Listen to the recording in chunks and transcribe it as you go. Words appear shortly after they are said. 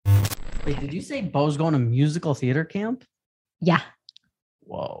Wait, did you say Bo's going to musical theater camp? Yeah.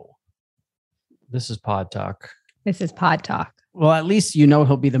 Whoa. This is Pod Talk. This is Pod Talk. Well, at least you know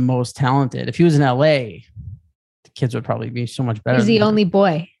he'll be the most talented. If he was in LA, the kids would probably be so much better. He's the only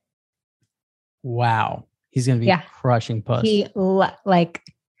boy. Wow. He's going to be crushing puss.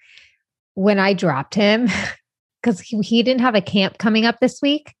 When I dropped him, because he didn't have a camp coming up this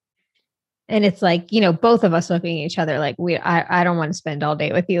week. And it's like, both of us looking at each other like, I don't want to spend all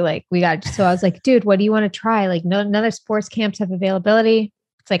day with you. Like, so I was like, dude, what do you want to try? Like, none of sports camps have availability.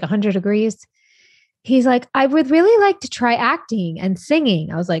 It's like 100 degrees. He's like, I would really like to try acting and singing.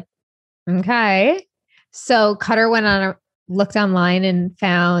 I was like, okay. So Cutter looked online and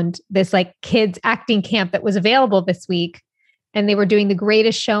found this like kids acting camp that was available this week. And they were doing The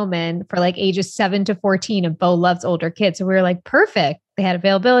Greatest Showman for like ages 7 to 14. And Bo loves older kids. So we were like, perfect. They had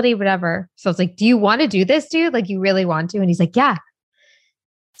availability, whatever. So I was like, do you want to do this, dude? Like, you really want to? And he's like, yeah.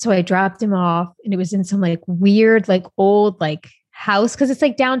 So I dropped him off and it was in some like weird, like old, like house. Cause it's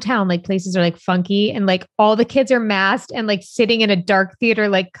like downtown, like places are like funky and like all the kids are masked and like sitting in a dark theater,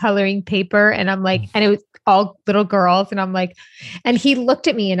 like coloring paper. And I'm like, and it was all little girls. And I'm like, and he looked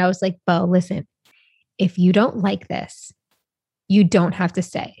at me and I was like, Bo, listen, if you don't like this, you don't have to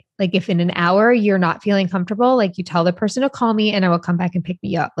stay. Like if in an hour you're not feeling comfortable, like you tell the person to call me and I will come back and pick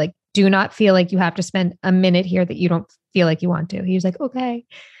me up. Like, do not feel like you have to spend a minute here that you don't feel like you want to. He was like, okay.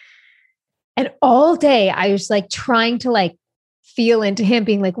 And all day I was like trying to like feel into him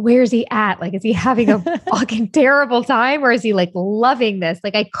being like, where's he at? Like, is he having a fucking terrible time or is he like loving this?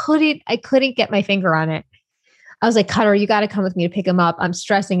 Like I couldn't get my finger on it. I was like, Cutter, you got to come with me to pick him up. I'm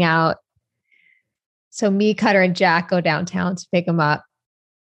stressing out. So me, Cutter, and Jack go downtown to pick him up.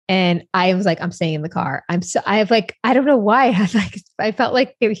 And I was like, I'm staying in the car. I don't know why. I felt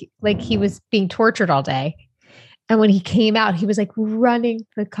like he was being tortured all day. And when he came out, he was like running to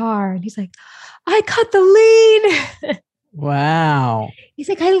the car and he's like, I cut the lead. Wow. He's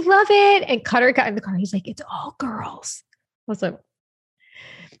like, I love it. And Cutter got in the car. He's like, it's all girls. I was like,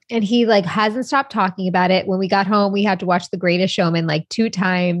 and he like hasn't stopped talking about it. When we got home, we had to watch The Greatest Showman like 2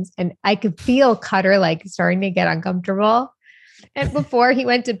 times. And I could feel Cutter like starting to get uncomfortable. And before he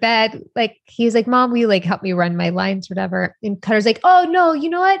went to bed, like he was like, Mom, will you like help me run my lines or whatever? And Cutter's like, oh no, you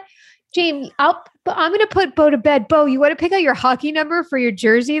know what, Jamie, I'm going to put Bo to bed. Bo, you want to pick out your hockey number for your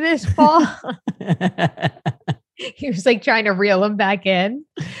jersey this fall? He was like trying to reel him back in,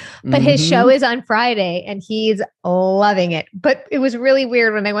 but his show is on Friday and he's loving it. But it was really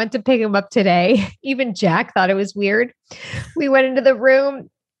weird when I went to pick him up today. Even Jack thought it was weird. We went into the room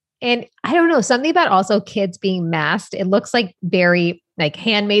and I don't know, something about also kids being masked. It looks like very like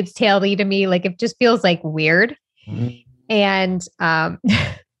Handmaid's Tale-y to me. Like it just feels like weird. And a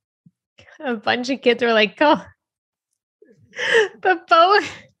bunch of kids were like, oh, but Bo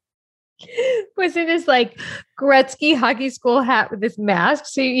was in his like Gretzky hockey school hat with this mask.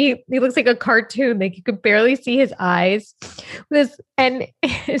 So he looks like a cartoon. Like you could barely see his eyes with his, and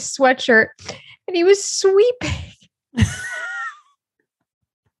his sweatshirt. And he was sweeping.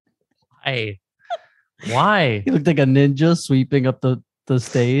 Why? He looked like a ninja sweeping up the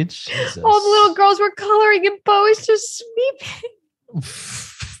stage. Jesus. All the little girls were coloring and Bo is just sweeping.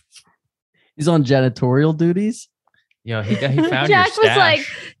 He's on janitorial duties. He found Jack your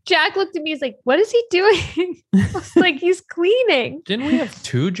stash. Jack looked at me. He's like, what is he doing? I was like, he's cleaning. Didn't we have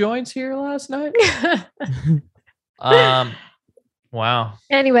 2 joints here last night? Wow.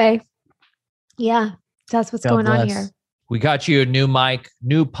 Anyway, yeah, that's what's going on here. We got you a new mic,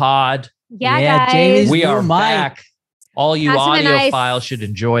 new pod. Yeah, guys. Jamie's We are new mic. back. All you Has been nice. audiophiles should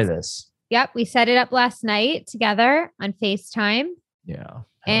enjoy this. Yep, we set it up last night together on FaceTime. Yeah.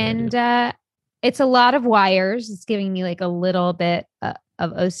 And it's a lot of wires. It's giving me like a little bit of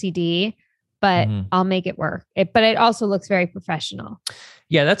OCD, but I'll make it work. But it also looks very professional.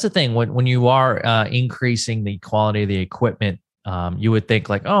 Yeah, that's the thing. When you are increasing the quality of the equipment, you would think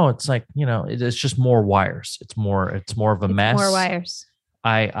like, oh, it's like, it's just more wires. It's more of a mess. More wires.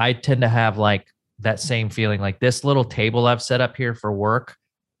 I tend to have like that same feeling. Like this little table I've set up here for work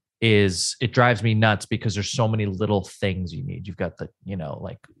it drives me nuts because there's so many little things you need. You've got the,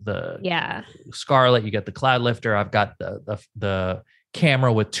 like the Scarlett, you got the cloud lifter. I've got the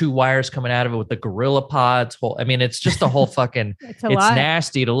camera with 2 wires coming out of it with the Gorilla Pods. It's just a whole fucking, it's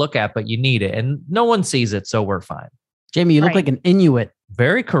nasty to look at, but you need it. And no one sees it. So we're fine. Jamie, you look like an Inuit.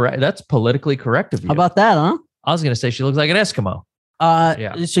 Very correct. That's politically correct of you. How about that, huh? I was going to say she looks like an Eskimo.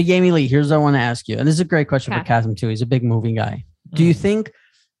 So Jamie Lee, here's what I want to ask you. And this is a great question for Chasm too. He's a big movie guy. Do you think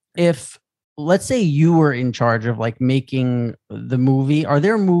if, let's say you were in charge of like making the movie, are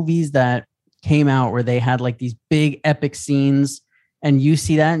there movies that came out where they had like these big epic scenes and you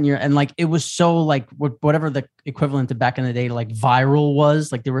see that and like it was so like whatever the equivalent to back in the day like viral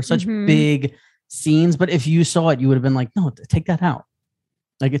was, like there were such big scenes, but if you saw it you would have been like, no, take that out.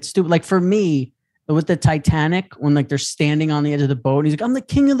 Like it's stupid. Like for me with the Titanic, when like they're standing on the edge of the boat and he's like, I'm the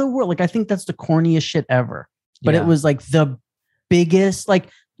king of the world. Like I think that's the corniest shit ever. But it was like the biggest, like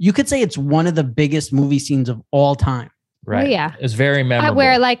you could say it's one of the biggest movie scenes of all time. Right. Oh, yeah. It's very memorable.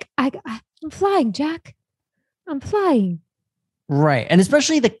 Where like I'm flying, Jack. I'm flying. Right. And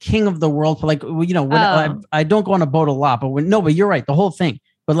especially the king of the world. Like, you know, when I don't go on a boat a lot, but but you're right. The whole thing.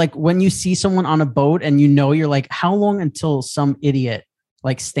 But like when you see someone on a boat and you know, you're like, how long until some idiot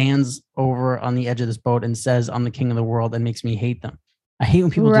like stands over on the edge of this boat and says, I'm the king of the world, and makes me hate them. I hate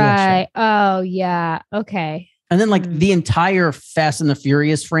when people do that shit. Oh, yeah. Okay. And then like the entire Fast and the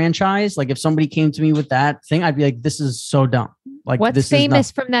Furious franchise, like if somebody came to me with that thing, I'd be like, this is so dumb. Like what's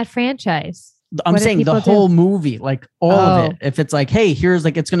famous from that franchise? I'm saying the whole movie, like all of it. If it's like, hey, here's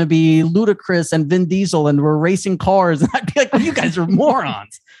like, it's going to be Ludacris and Vin Diesel and we're racing cars. And I'd be like, well, you guys are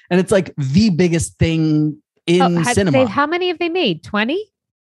morons. And it's like the biggest thing in cinema. How many have they made? 20?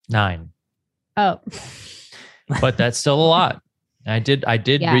 9. Oh. But that's still a lot. I did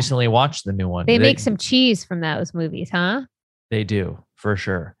recently watch the new one. They make some cheese from those movies, huh? They do, for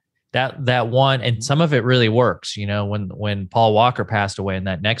sure. That one, and some of it really works. You know, when Paul Walker passed away and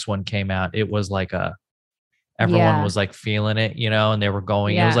that next one came out, it was like everyone was like feeling it, you know, and they were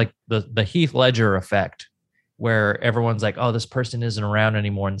going. It was like the Heath Ledger effect, where everyone's like, oh, this person isn't around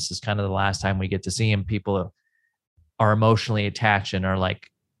anymore, and this is kind of the last time we get to see him. People are emotionally attached and are like,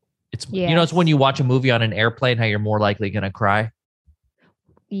 it's you know, it's when you watch a movie on an airplane, how you're more likely going to cry.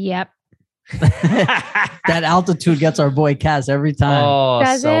 Yep. That altitude gets our boy Cass every time. Oh,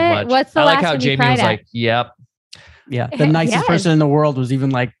 Does so it? much. What's the I like last how one you Jamie cried was at? like, yep. Yeah. The nicest person in the world was even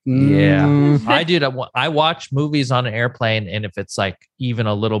like, yeah. I did. I watch movies on an airplane, and if it's like even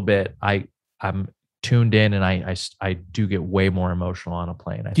a little bit, I'm tuned in, and I do get way more emotional on a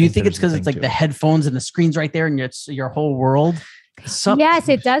plane. Do you think it's because it's like the headphones and the screen's right there and it's your whole world? Yes,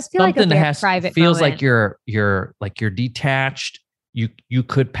 it does feel like a very private feels moment. like you're detached. You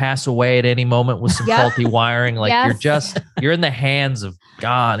could pass away at any moment with some faulty wiring. Like you're in the hands of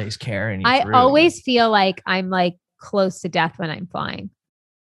God. He's carrying you. I always feel like I'm like close to death when I'm flying.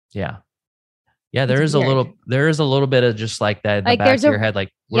 Yeah. Yeah. There is a little bit of just like that in the back of your head.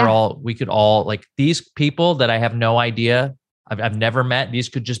 Like we could all like these people that I have no idea. I've never met. These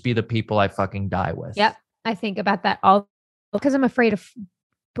could just be the people I fucking die with. Yep. I think about that all because I'm afraid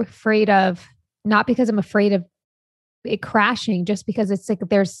of not because I'm afraid of it crashing, just because it's like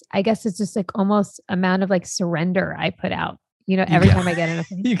I guess it's just like almost amount of like surrender I put out, you know, every time I get in a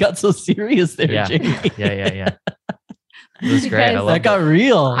thing. You got so serious there, Jamie. Yeah. It was great. That got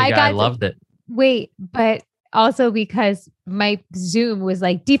real. I loved it. Wait, but also because my Zoom was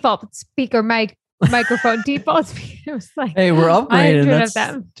like default speaker microphone, default speaker. It was like, hey, we're upgrading. That's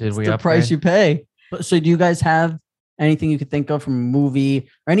Did we the price you pay. So do you guys have anything you could think of from a movie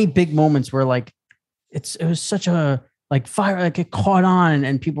or any big moments where like it was such a like fire, like it caught on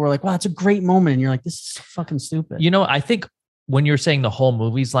and people were like, wow, it's a great moment. And you're like, this is fucking stupid. You know, I think when you're saying the whole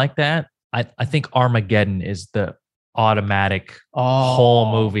movie's like that, I think Armageddon is the automatic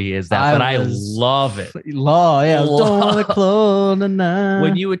whole movie is that, but I love it. Don't want to clone the night.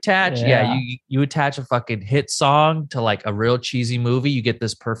 When you attach, you attach a fucking hit song to like a real cheesy movie, you get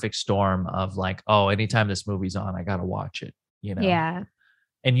this perfect storm of like, oh, anytime this movie's on, I gotta watch it. You know? Yeah.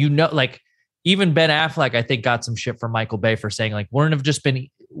 And you know, like even Ben Affleck, I think, got some shit from Michael Bay for saying like, wouldn't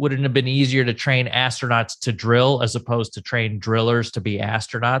it have been easier to train astronauts to drill as opposed to train drillers to be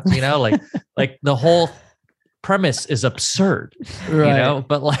astronauts? You know, like the whole premise is absurd, you know,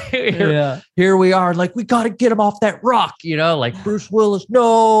 but like here we are, like we got to get him off that rock, you know, like Bruce Willis.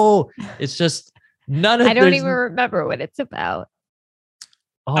 No, it's just none of. I don't even remember what it's about.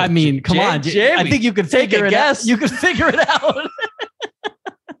 Oh, I mean, come on, Jamie, I think you could take a guess. You could figure it out.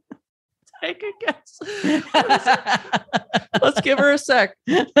 Take a guess. Let's give her a sec.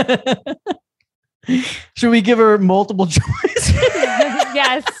 Should we give her multiple choice?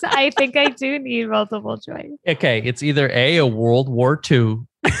 Yes, I think I do need multiple choice. Okay, it's either a World War II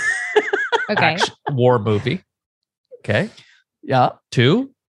war movie. Okay. Yeah. 2,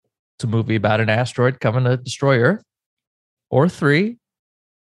 it's a movie about an asteroid coming to destroy Earth. Or 3,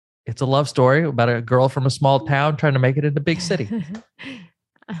 it's a love story about a girl from a small town trying to make it into a big city.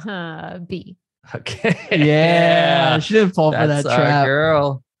 B. Okay. Yeah. She didn't fall for that trap.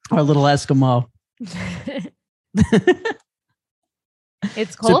 Girl. Our little Eskimo.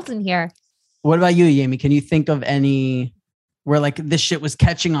 It's cold in here. What about you, Yami? Can you think of any where like this shit was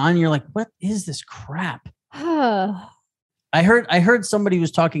catching on? And you're like, what is this crap? I heard somebody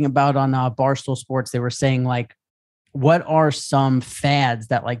was talking about on Barstool Sports. They were saying like, what are some fads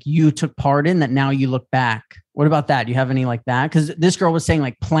that like you took part in that now you look back? What about that? Do you have any like that? Because this girl was saying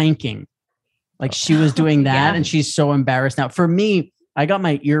like planking, like she was doing that and she's so embarrassed now. For me, I got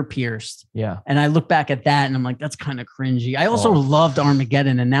my ear pierced. Yeah. And I look back at that and I'm like, that's kind of cringy. I also loved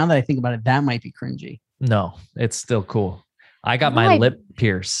Armageddon. And now that I think about it, that might be cringy. No, it's still cool. I got my lip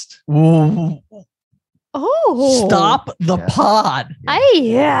pierced. Whoa. Oh, stop the pod. I may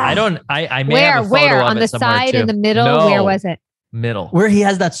have a photo where of on it the somewhere side too. in the middle? No, Where was it? Middle. Where he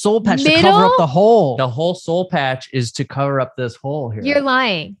has that soul patch to cover up the hole. The whole soul patch is to cover up this hole here. You're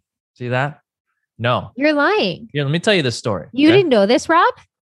lying. See that? No. You're lying. Here, let me tell you this story. You didn't know this, Rob?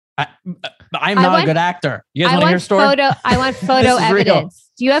 I'm not a good actor. You guys want to hear a story? I want photo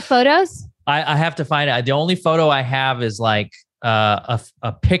evidence. Do you have photos? I have to find it. The only photo I have is like a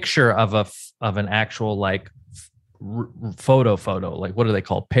picture of an actual like photo. Like what are they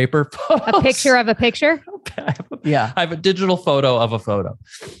called? Paper photos? A picture of a picture? Yeah. I have a digital photo of a photo.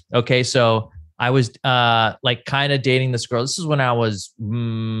 Okay. So I was like kind of dating this girl. This is when I was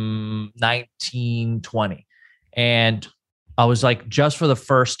 19, 20. And I was like, just for the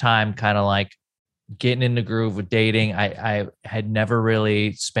first time, kind of like getting in the groove with dating. I had never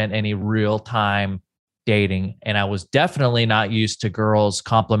really spent any real time dating. And I was definitely not used to girls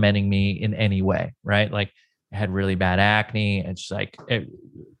complimenting me in any way. Right. Like I had really bad acne and just like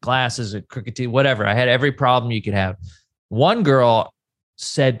glasses, crooked teeth, whatever. I had every problem you could have. One girl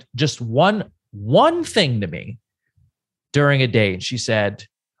said just one thing to me during a date. She said,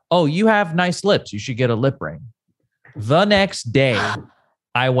 "Oh, you have nice lips. You should get a lip ring." The next day,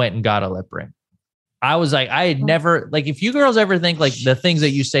 I went and got a lip ring. I was like, I had never, like, if you girls ever think like the things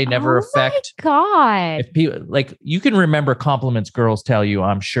that you say never affect. God. If people like, you can remember compliments girls tell you,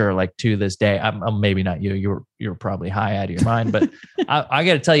 I'm sure, like to this day. I'm maybe not you. You're probably high out of your mind, but I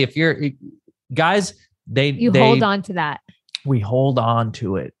got to tell you, if you're guys, they hold on to that. We hold on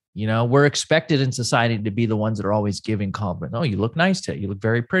to it. You know, we're expected in society to be the ones that are always giving compliments. Oh, you look nice today. You look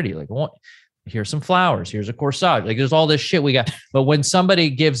very pretty. Like, here's some flowers. Here's a corsage. Like, there's all this shit we got. But when somebody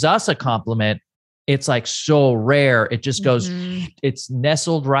gives us a compliment, it's like so rare. It just goes, it's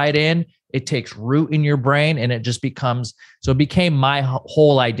nestled right in. It takes root in your brain and it just becomes, so it became my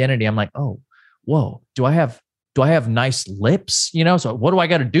whole identity. I'm like, oh, whoa, do I have nice lips? You know, so what do I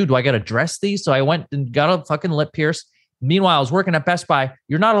got to do? Do I got to dress these? So I went and got a fucking lip pierce. Meanwhile, I was working at Best Buy.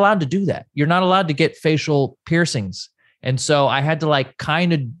 You're not allowed to do that. You're not allowed to get facial piercings. And so I had to like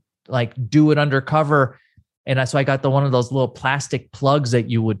kind of like do it undercover. And so I got one of those little plastic plugs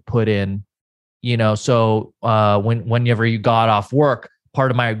that you would put in, you know, so whenever you got off work, part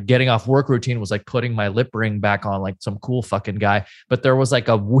of my getting off work routine was like putting my lip ring back on like some cool fucking guy. But there was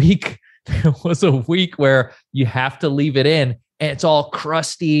a week where you have to leave it in and it's all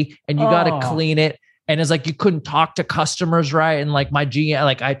crusty and you got to clean it. And it's like, you couldn't talk to customers right. And like my GM,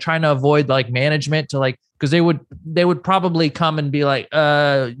 like I trying to avoid like management to like, cause they would probably come and be like,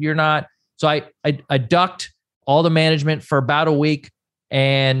 you're not. So I ducked all the management for about a week.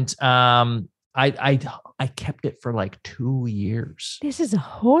 And I kept it for like 2 years. This is a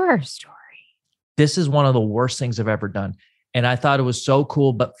horror story. This is one of the worst things I've ever done. And I thought it was so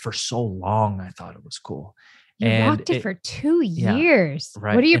cool, but for so long, I thought it was cool. You rocked it for 2 years.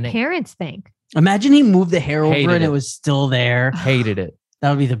 Right. What do your parents think? Imagine he moved the hair over and it was still there. Hated it. That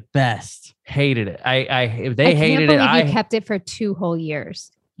would be the best. Hated it. They hated it. I can't believe you kept it for 2 whole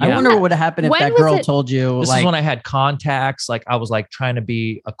years. I wonder what would have happened if that girl told you. This is when I had contacts. Like I was like trying to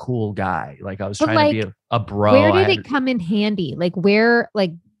be a cool guy. Like I was trying to be a bro. Where did it come in handy? Like where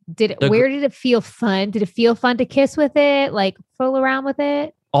did it feel fun? Did it feel fun to kiss with it? Like fool around with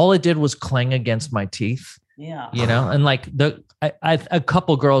it? All it did was cling against my teeth. Yeah. You know, and like a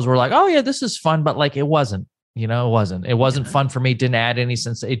couple girls were like, oh yeah, this is fun. But like, it wasn't, you know, it wasn't fun for me. It didn't add any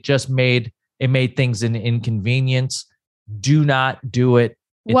sense. It just made things an inconvenience. Do not do it.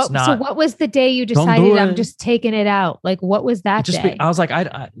 So what was the day you decided I'm just taking it out? Like, what was that day? I was like,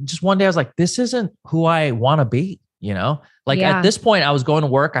 I just one day I was like, this isn't who I want to be, you know? Like at this point I was going to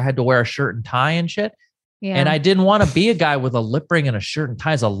work. I had to wear a shirt and tie and shit. Yeah. And I didn't want to be a guy with a lip ring and a shirt and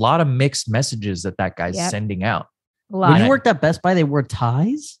tie. There's a lot of mixed messages that guy's sending out. When you worked at Best Buy, they wore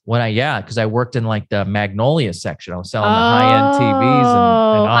ties? Because I worked in like the Magnolia section. I was selling the high-end TVs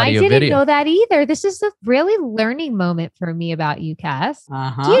and audio video. I didn't know that either. This is a really learning moment for me about you, Cass.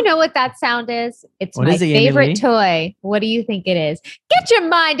 Uh-huh. Do you know what that sound is? It's my favorite toy. What do you think it is? Get your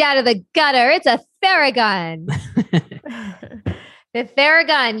mind out of the gutter. It's a Theragun. The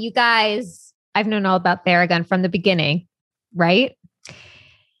Theragun, you guys, I've known all about Theragun from the beginning, right?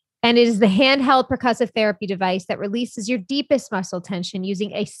 And it is the handheld percussive therapy device that releases your deepest muscle tension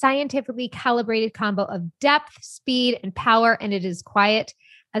using a scientifically calibrated combo of depth, speed, and power. And it is quiet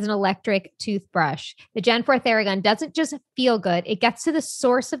as an electric toothbrush. The Gen 4 Theragun doesn't just feel good. It gets to the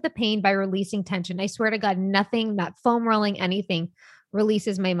source of the pain by releasing tension. I swear to God, nothing, not foam rolling, anything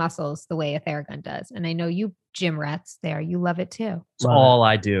releases my muscles the way a Theragun does. And I know you gym rats there, you love it too. It's all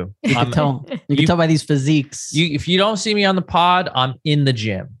I do. You can tell. You can tell by these physiques. If you don't see me on the pod, I'm in the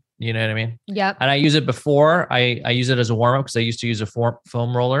gym. You know what I mean? Yep. And I use it before. I use it as a warm up because I used to use a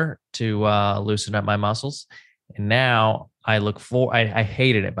foam roller to loosen up my muscles. And now I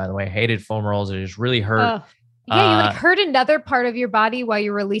hated it, by the way. I hated foam rollers. It just really hurt. Yeah, you hurt another part of your body while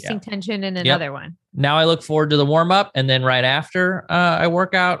you're releasing tension in another one. Now I look forward to the warm up. And then right after I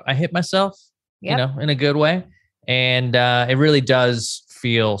work out, I hit myself, in a good way. And it really does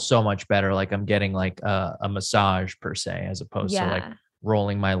feel so much better. Like I'm getting like a massage per se, as opposed to like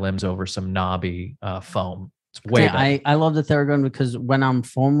rolling my limbs over some knobby foam. It's way better. I love the Theragun because when I'm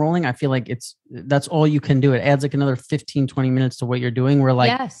foam rolling, I feel like that's all you can do. It adds like another 15, 20 minutes to what you're doing. Where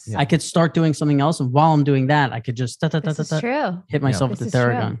like I could start doing something else. And while I'm doing that, I could just hit myself with the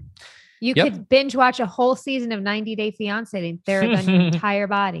Theragun. You could binge watch a whole season of 90 Day Fiance and Theragun your entire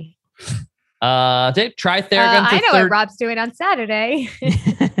body. Try Theragun. I know what Rob's doing on Saturday.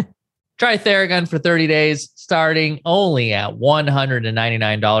 Try Theragun for 30 days, starting only at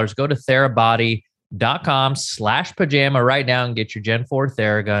 $199. Go to therabody.com/pajama right now and get your Gen 4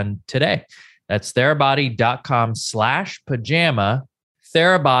 Theragun today. That's therabody.com/pajama.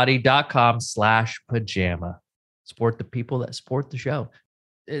 Therabody.com/pajama. Support the people that support the show.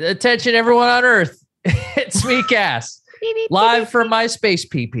 Attention, everyone on Earth. It's me, Cass. Live from MySpace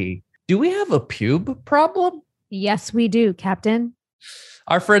PP. Do we have a pube problem? Yes, we do, Captain.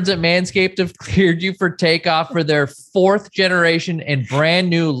 Our friends at Manscaped have cleared you for takeoff for their 4th generation and brand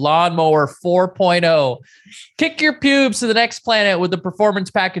new Lawnmower 4.0. Kick your pubes to the next planet with the Performance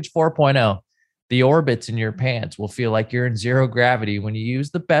Package 4.0. The orbits in your pants will feel like you're in zero gravity when you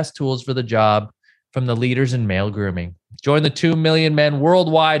use the best tools for the job from the leaders in male grooming. Join the 2 million men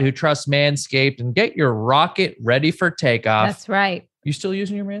worldwide who trust Manscaped and get your rocket ready for takeoff. That's right. You still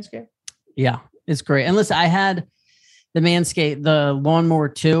using your Manscaped? Yeah, it's great. And listen, I had the Manscaped, the Lawnmower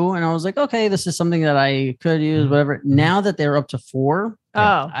 2, and I was like, okay, this is something that I could use, whatever. Now that they're up to 4,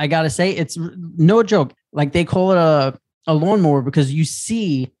 I got to say, it's no joke. Like they call it a lawnmower because you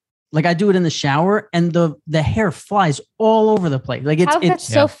see, like I do it in the shower and the hair flies all over the place. Like it's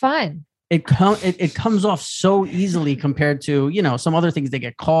so fun. It comes off so easily compared to, some other things. They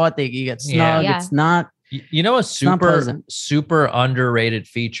get caught, you get snug. Yeah. It's not. A super underrated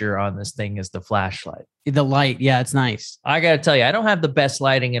feature on this thing is the flashlight. The light. Yeah, it's nice. I got to tell you, I don't have the best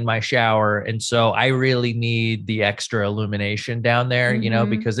lighting in my shower. And so I really need the extra illumination down there,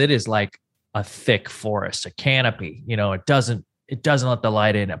 because it is like a thick forest, a canopy, it doesn't let the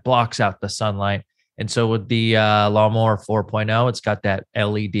light in. It blocks out the sunlight. And so with the Lawnmower 4.0, it's got that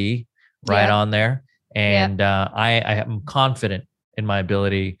LED on there. And I am confident in my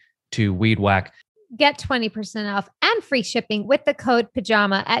ability to weed whack. Get 20% off and free shipping with the code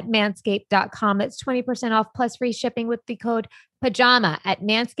PAJAMA at manscaped.com. That's 20% off plus free shipping with the code PAJAMA at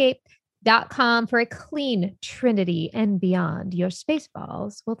manscaped.com for a clean trinity and beyond. Your space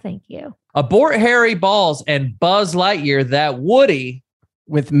balls will thank you. Abort hairy balls and Buzz Lightyear that Woody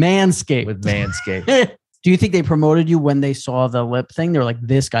with Manscaped. Do you think they promoted you when they saw the lip thing? They were like,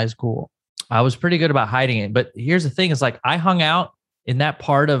 this guy's cool. I was pretty good about hiding it. But here's the thing is like I hung out in that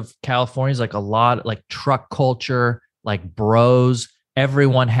part of California is like a lot like truck culture, like bros.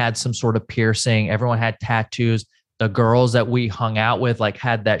 Everyone had some sort of piercing. Everyone had tattoos. The girls that we hung out with like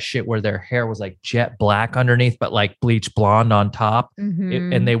had that shit where their hair was like jet black underneath, but like bleach blonde on top.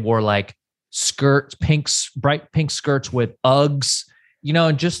 And they wore like skirts, bright pink skirts with Uggs,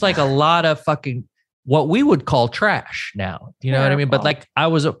 and just like a lot of fucking what we would call trash now. You know what I mean? But like I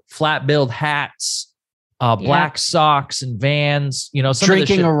was a flat billed hats, black socks and Vans, some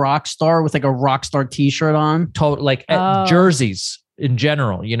drinking a rock star with like a rock star t-shirt on. Like jerseys in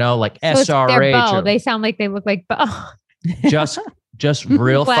general, like so SRH. They sound like they look like Bo. just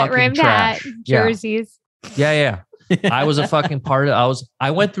real flat fucking trash. Hat, jerseys. Yeah. I was a fucking part of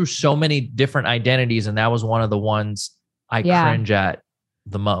I went through so many different identities and that was one of the ones I cringe at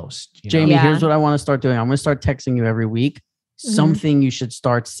the most. Jamie, here's what I want to start doing. I'm going to start texting you every week. Something you should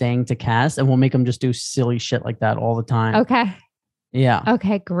start saying to Cass, and we'll make them just do silly shit like that all the time. Okay. Yeah.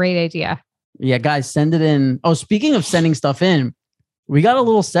 Okay. Great idea. Yeah, guys, send it in. Oh, speaking of sending stuff in, we got a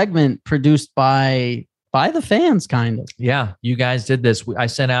little segment produced by the fans, kind of. Yeah, you guys did this. I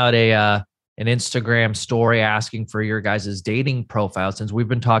sent out a an Instagram story asking for your guys' dating profile, since we've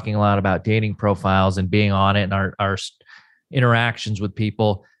been talking a lot about dating profiles and being on it and our interactions with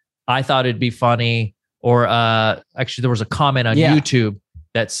people. I thought it'd be funny, or actually there was a comment on YouTube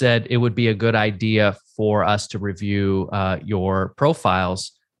that said it would be a good idea for us to review your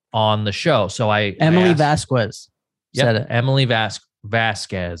profiles on the show. So Emily Vasquez said it. Emily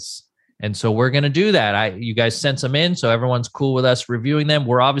Vasquez. And so we're going to do that. You guys sent some in, so everyone's cool with us reviewing them.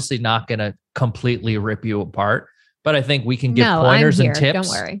 We're obviously not going to completely rip you apart, but I think we can give pointers and tips. Don't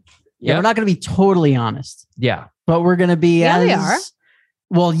worry. Yeah, we're not going to be totally honest. Yeah. But we're going to be we are.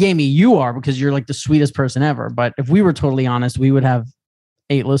 Well, Jamie, you are, because you're like the sweetest person ever. But if we were totally honest, we would have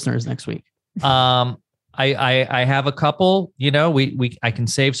 8 listeners next week. I have a couple, I can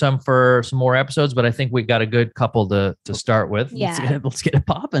save some for some more episodes, but I think we got a good couple to start with. Yeah. Let's get it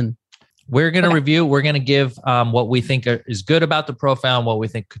popping. We're going to review, we're going to give what we think is good about the profile and what we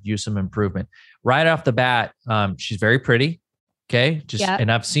think could use some improvement. Right off the bat, she's very pretty. Okay.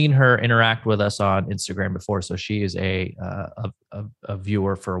 And I've seen her interact with us on Instagram before. So she is a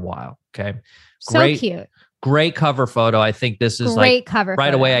viewer for a while. Okay. So cute. Great cover photo. I think this is great cover right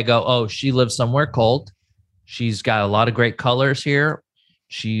photo. Away. I go, oh, she lives somewhere cold. She's got a lot of great colors here.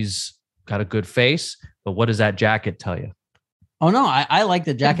 She's got a good face. But what does that jacket tell you? Oh no, I like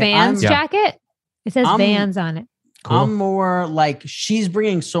the jacket. The Vans jacket. It says Vans on it. Cool. I'm more like, she's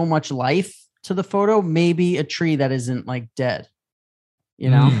bringing so much life to the photo. Maybe a tree that isn't like dead.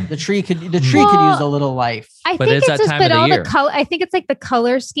 The tree could use a little life. I think it's just all the color. I think it's like the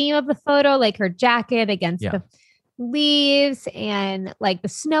color scheme of the photo, like her jacket against the leaves and like the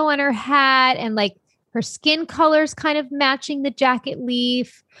snow on her hat, and like her skin colors kind of matching the jacket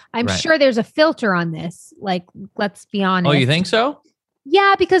leaf. I'm sure there's a filter on this. Like, let's be honest. Oh, you think so?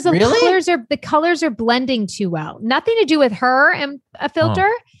 Yeah, because the colors are blending too well. Nothing to do with her and a filter.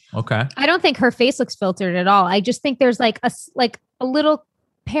 Oh, okay. I don't think her face looks filtered at all. I just think there's like a little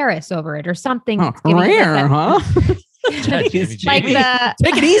Paris over it or something. Rare, huh? Take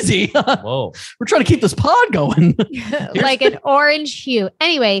it easy. Whoa. We're trying to keep this pod going. Like an orange hue.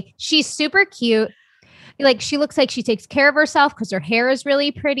 Anyway, she's super cute. Like, she looks like she takes care of herself because her hair is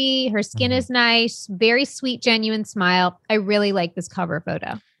really pretty. Her skin is nice. Very sweet, genuine smile. I really like this cover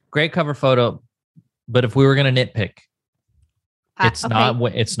photo. Great cover photo. But if we were going to nitpick,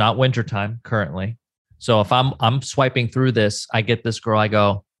 it's not wintertime currently. So if I'm swiping through this, I get this girl, I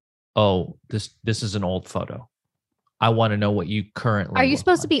go, oh, this is an old photo. I want to know what you currently are you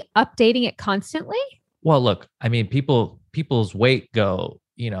supposed to be updating it constantly? Well, look, I mean, people's weight go,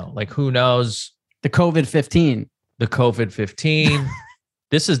 like, who knows? The COVID-15.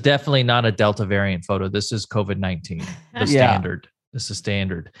 This is definitely not a Delta variant photo. This is COVID-19. The standard. This is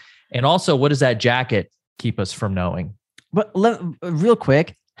standard. And also, what does that jacket keep us from knowing? But real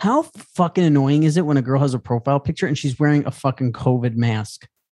quick, how fucking annoying is it when a girl has a profile picture and she's wearing a fucking COVID mask,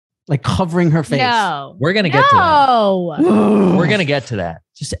 like covering her face? No, we're gonna get to that. We're gonna get to that.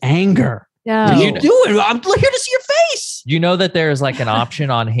 Just anger. No. What are you doing? I'm here to see your face. You know that there's like an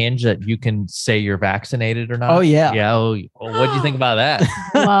option on Hinge that you can say you're vaccinated or not. Oh yeah. Yeah. Oh, what do you think about that?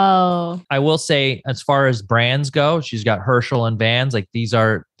 Whoa. I will say, as far as brands go, she's got Herschel and Vans. Like, these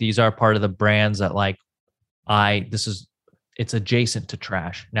are part of the brands that it's adjacent to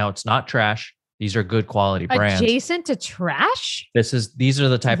trash. Now, it's not trash. These are good quality brands. Adjacent to trash? These are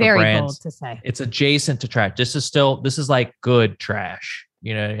the type of brands. Very bold to say. It's adjacent to trash. This is like good trash.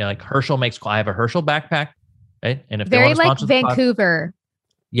 Like Herschel I have a Herschel backpack, right? And if very like Vancouver.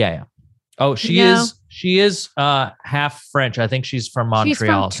 Yeah. Oh, she is half French. I think she's from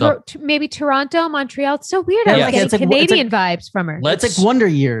Montreal. She's from maybe Toronto, Montreal. It's so weird. I was getting Canadian vibes from her. It's like Wonder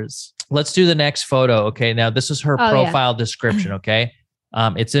Years. Let's do the next photo. Okay. Now this is her profile description. Okay.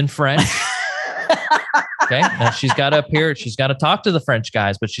 It's in French. Okay. Now she's got to appear. She's got to talk to the French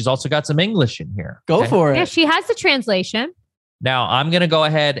guys, but she's also got some English in here. Go for it. Yeah, she has the translation. Now I'm going to go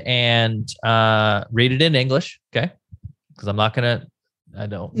ahead and read it in English. Okay. Because I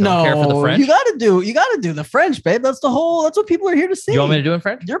don't care for the French. You got to do the French, babe. That's what people are here to see. You want me to do it in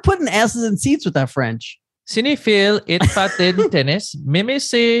French? You're putting asses in seats with that French. Cinéphile et fan de tennis, même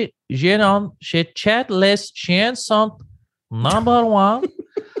si je chat les chiens sont number one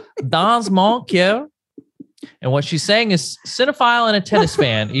dans mon cœur. And what she's saying is, cinephile and a tennis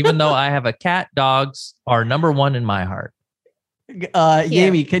fan, even though I have a cat, dogs are number one in my heart.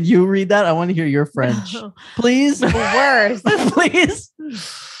 Jamie, can you read that? I want to hear your French. Please. Worse. Please.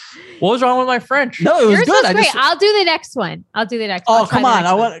 What was wrong with my French? No, it was Yours good. I'll do the next one. Oh, come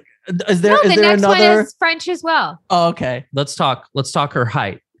on. Is there the next another? one is French as well. Oh, okay. Let's talk her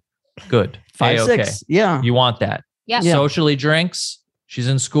height. Good. 5'6". Yeah. You want that. Yeah. Socially drinks. She's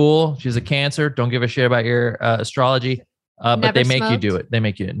in school. She's a Cancer. Don't give a shit about your astrology. But they make you do it. They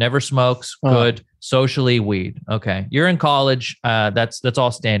make you never smokes. Good. Socially, weed. Okay. You're in college. That's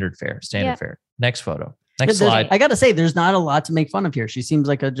all standard fare. Standard fare. Next photo. Next slide. I got to say, there's not a lot to make fun of here. She seems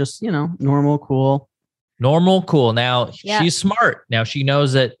like a just, normal, cool. Normal, cool. Now she's smart. Now she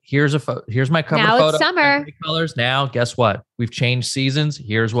knows that here's my cover now photo. It's summer. Colors. Now, guess what? We've changed seasons.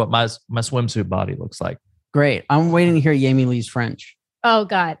 Here's what my swimsuit body looks like. Great. I'm waiting to hear Jamie Lee's French. Oh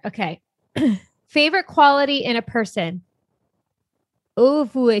God. Okay. Favorite quality in a person.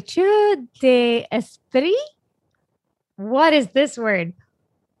 Ouverture d'esprit. What is this word?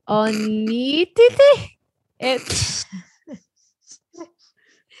 Honnêteté. It's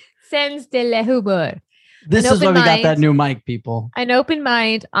sens de l'humour. This is why we got that new mic, people. An open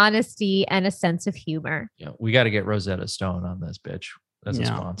mind, honesty, and a sense of humor. Yeah, we got to get Rosetta Stone on this bitch as a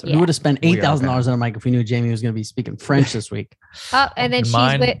sponsor. We would have spent $8,000 on a mic if we knew Jamie was going to be speaking French this week. Oh, and then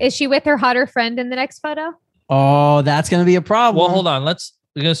is she with her hotter friend in the next photo? Oh, that's going to be a problem. Well, hold on. Let's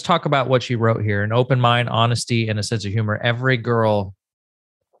talk about what she wrote here. An open mind, honesty, and a sense of humor. Every girl,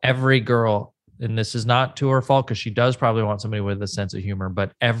 and this is not to her fault because she does probably want somebody with a sense of humor,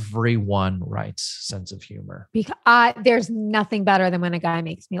 but everyone writes sense of humor. Because there's nothing better than when a guy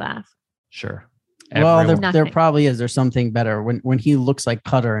makes me laugh. Sure. Well, there probably is. There's something better when he looks like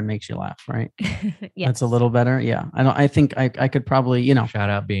Cutter and makes you laugh, right? Yes. That's a little better. Yeah. I think I could probably, shout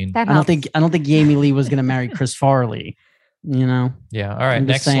out Bean. I don't think Jamie Lee was going to marry Chris Farley, Yeah. All right.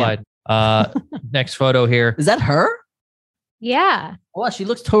 Next slide. Next photo here. Is that her? Yeah. Well, she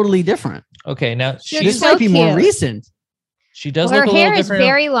looks totally different. Okay. Now this might be more recent. She does look a little different. Her hair is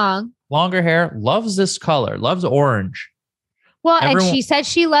very long. Longer hair. Loves this color. Loves orange. Well, and she said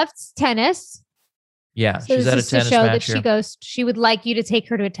she loves tennis. Yeah, so she's at a tennis show match. That she would like you to take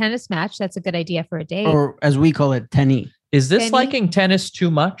her to a tennis match. That's a good idea for a date. Or as we call it, tenny. Is this liking tennis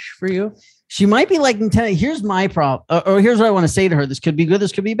too much for you? She might be liking tennis. Here's my problem. Or here's what I want to say to her. This could be good.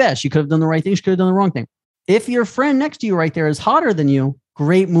 This could be bad. She could have done the right thing. She could have done the wrong thing. If your friend next to you right there is hotter than you,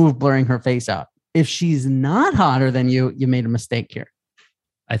 great move blurring her face out. If she's not hotter than you, you made a mistake here.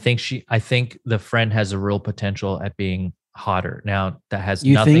 I think the friend has a real potential at being hotter. Now that has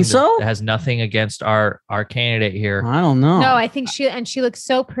that has nothing against our candidate here. I don't know. No, I think she looks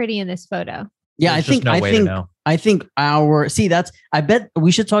so pretty in this photo. Yeah, I think I bet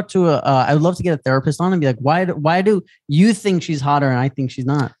we should talk to I would love to get a therapist on and be like, why do you think she's hotter and I think she's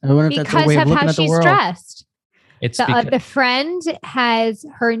not? I wonder if that's a way of looking at the world. Dressed. It's the friend has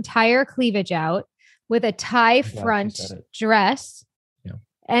her entire cleavage out with a tie front dress.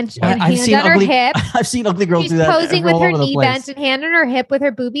 And hand on her hip. I've seen ugly girls do that. She's posing with her knee bent and hand on her hip with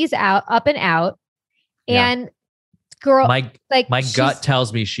her boobies up and out. And girl, my gut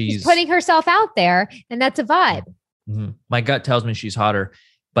tells me she's putting herself out there, and that's a vibe. Mm-hmm. My gut tells me she's hotter,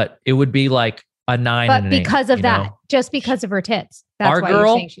 but it would be like a 9. But because of that, just because of her tits, that's our why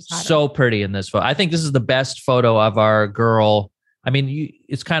girl you're saying she's hotter. So pretty in this photo. I think this is the best photo of our girl. I mean,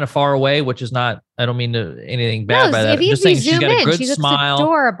 it's kind of far away, which is not. I don't mean anything bad by that. I'm just saying she's got a good smile.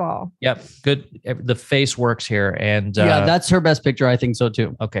 Adorable. Yep, good. The face works here, and that's her best picture. I think so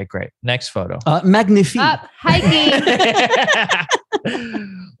too. Okay, great. Next photo. Magnifique. Up hiking.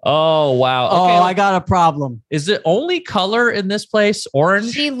 Oh wow. Okay, I got a problem. Is it only color in this place?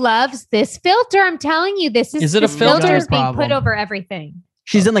 Orange. She loves this filter. I'm telling you, this is it a filter? Filter is being put over everything.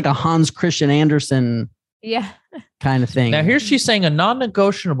 She's in like a Hans Christian Andersen. Yeah. Kind of thing. Now here she's saying a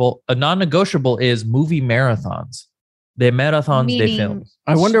non-negotiable is movie marathons. They marathons, they film.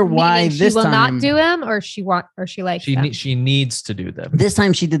 I wonder why this time she will time not do them, or she likes them. She needs to do them. This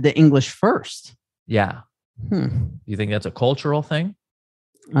time she did the English first. Yeah. You think that's a cultural thing?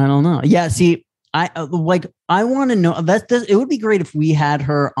 I don't know. Yeah. See, I want to know it would be great if we had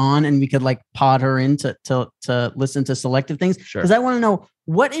her on and we could like pod her in to listen to selective things. Sure. Because I want to know,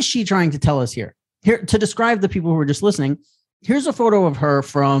 what is she trying to tell us here? Here, to describe the people who are just listening, here's a photo of her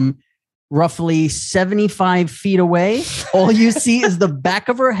from roughly 75 feet away. All you see is the back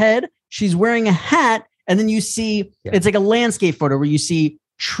of her head. She's wearing a hat. And then you see, it's like a landscape photo where you see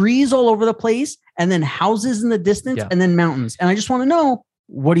trees all over the place and then houses in the distance and then mountains. And I just want to know,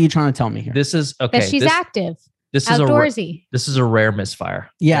 what are you trying to tell me here? This is okay. That she's active. This outdoorsy. This is a rare misfire.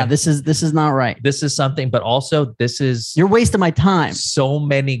 Yeah, this is not right. This is something, but also you're wasting my time. So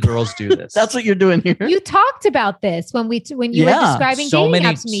many girls do this. That's what you're doing here. You talked about this when you were describing dating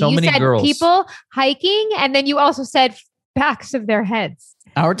apps to me. You said girls. People hiking, and then you also said backs of their heads.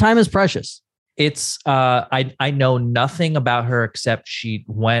 Our time is precious. It's I know nothing about her except she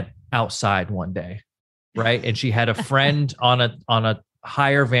went outside one day, right? And she had a friend on a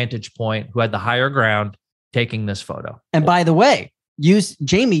higher vantage point who had the higher ground taking this photo. And by the way,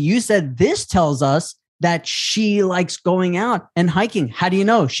 Jamie, you said this tells us that she likes going out and hiking. How do you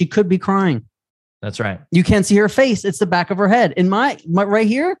know? She could be crying. That's right. You can't see her face. It's the back of her head. In my right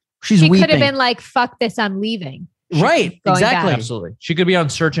here, she's weeping. She could have been like, fuck this, I'm leaving. Right. Exactly. back. Absolutely. She could be on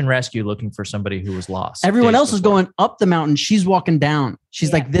search and rescue looking for somebody who was lost. Everyone else is going up the mountain. She's walking down.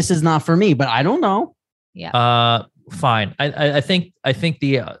 She's like, this is not for me, but I don't know. Yeah. Fine. I think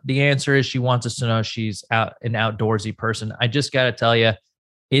the answer is she wants us to know she's an outdoorsy person. I just got to tell you,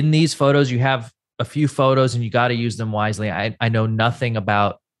 in these photos, you have a few photos and you got to use them wisely. I know nothing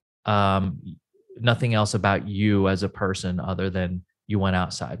else about you as a person other than you went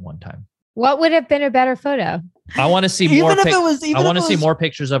outside one time. What would have been a better photo? I want to see more. I want to see more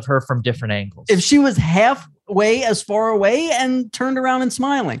pictures of her from different angles. If she was halfway as far away and turned around and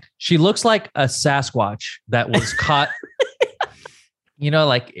smiling, she looks like a Sasquatch that was caught.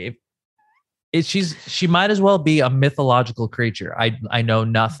 Like she might as well be a mythological creature. I know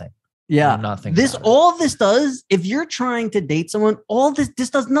nothing. Yeah, nothing. All this does, if you're trying to date someone, all this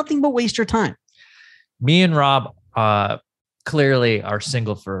does nothing but waste your time. Me and Rob clearly are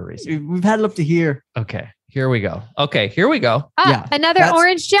single for a reason. We've had it up to here. Okay, here we go. Another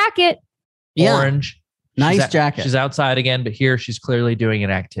orange jacket. Yeah. Orange. Nice jacket. She's outside again, but here she's clearly doing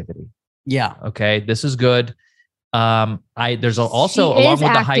an activity. Yeah. Okay, this is good. There's also she along is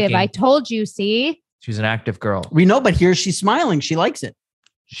with the active. hiking. I told you, see? She's an active girl. We know, but here she's smiling. She likes it.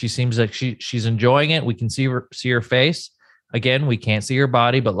 She seems like she's enjoying it. We can see her face. Again, we can't see her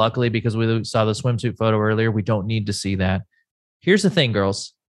body, but luckily, because we saw the swimsuit photo earlier, we don't need to see that. Here's the thing,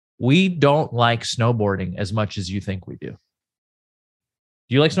 girls. We don't like snowboarding as much as you think we do. Do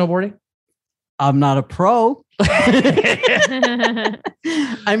you like snowboarding? I'm not a pro.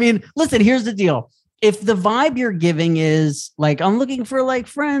 I mean, listen, here's the deal. If the vibe you're giving is like, I'm looking for like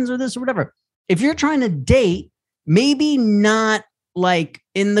friends or this or whatever, if you're trying to date, maybe not like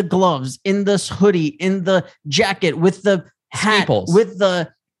in the gloves, in this hoodie, in the jacket, with the hat, with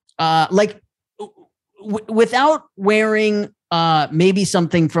the without wearing maybe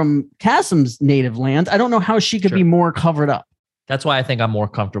something from Kassem's native land. I don't know how she could be more covered up. That's why I think I'm more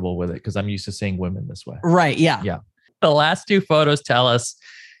comfortable with it, because I'm used to seeing women this way. Right. Yeah. Yeah. The last two photos tell us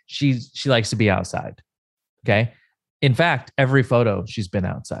she likes to be outside. Okay. In fact, every photo she's been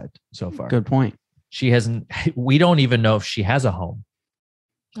outside so far. Good point. She hasn't, we don't even know if she has a home.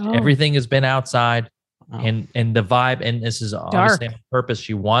 Oh. Everything has been outside. Oh. And the vibe, and this is obviously on purpose.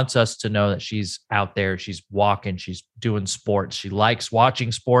 She wants us to know that she's out there. She's walking. She's doing sports. She likes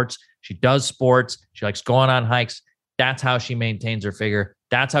watching sports. She does sports. She likes going on hikes. That's how she maintains her figure.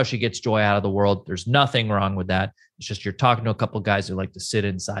 That's how she gets joy out of the world. There's nothing wrong with that. It's just you're talking to a couple of guys who like to sit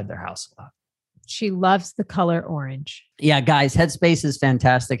inside their house a lot. She loves the color orange. Yeah, guys, Headspace is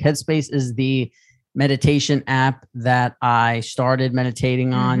fantastic. Headspace is the meditation app that I started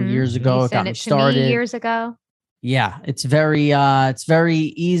meditating on years ago. It got me started years ago. Yeah, it's very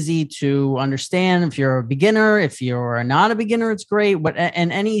easy to understand. If you're a beginner, if you're not a beginner, it's great. But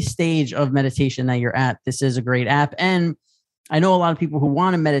in any stage of meditation that you're at, this is a great app. And I know a lot of people who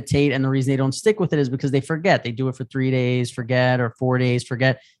want to meditate, and the reason they don't stick with it is because they forget. They do it for 3 days, forget, or 4 days,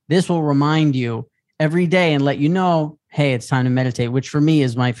 forget. This will remind you every day and let you know, hey, it's time to meditate, which for me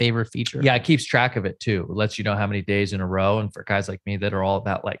is my favorite feature. Yeah, it keeps track of it too. It lets you know how many days in a row. And for guys like me that are all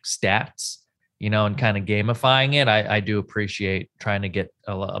about like stats, and kind of gamifying it, I do appreciate trying to get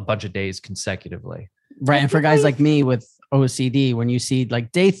a bunch of days consecutively. Right. And for guys like me with OCD, when you see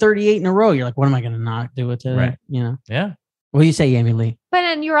like day 38 in a row, you're like, what am I going to not do it today? Right. Yeah. What do you say, Amy Lee? But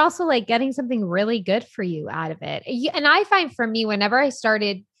then you're also like getting something really good for you out of it. And I find for me, whenever I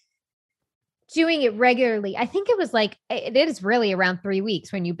started doing it regularly, I think it was like, it is really around 3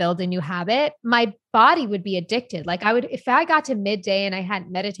 weeks when you build a new habit, my body would be addicted. Like if I got to midday and I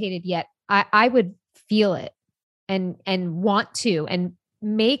hadn't meditated yet, I would feel it and want to, and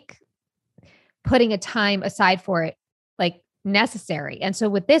make putting a time aside for it like necessary. And so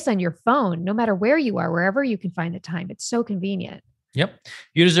with this on your phone, no matter where you are, wherever you can find the time, it's so convenient. Yep.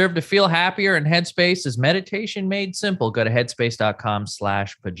 You deserve to feel happier, and Headspace is meditation made simple. Go to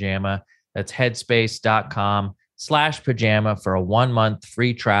headspace.com/pajama. That's headspace.com/pajama for a 1-month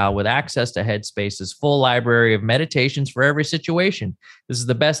free trial with access to Headspace's full library of meditations for every situation. This is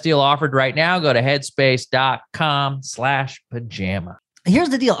the best deal offered right now. Go to headspace.com/pajama. Here's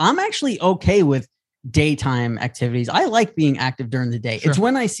the deal. I'm actually okay with daytime activities. I like being active during the day. Sure. It's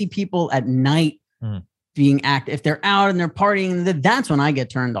when I see people at night being active. If they're out and they're partying, that's when I get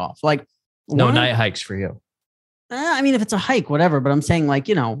turned off. Like no night hikes for you. I mean, if it's a hike, whatever, but I'm saying like,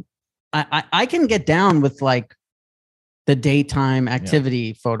 I can get down with like the daytime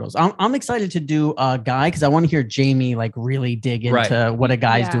activity photos. I'm excited to do a guy because I want to hear Jamie like really dig into what a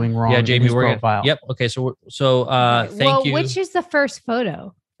guy's doing wrong. Yeah, Jamie, in his profile. Yep. Okay. So thank you. Which is the first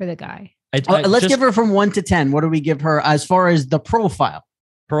photo for the guy? Let's give her from 1 to 10. What do we give her as far as the profile?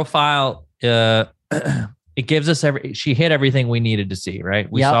 Profile. It gives us she hit everything we needed to see, right?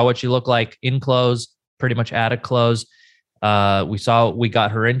 We saw what she looked like in clothes, pretty much out of clothes. We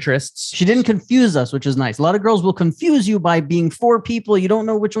got her interests. She didn't confuse us, which is nice. A lot of girls will confuse you by being 4 people. You don't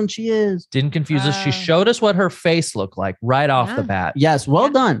know which one she is. Didn't confuse us. She showed us what her face looked like right off the bat. Yes. Well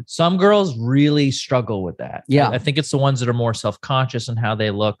done. Some girls really struggle with that. Yeah. I think it's the ones that are more self-conscious in how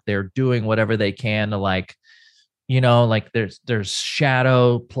they look. They're doing whatever they can to like, like there's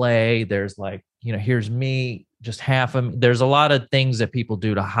shadow play. There's like, here's me, just half of me. There's a lot of things that people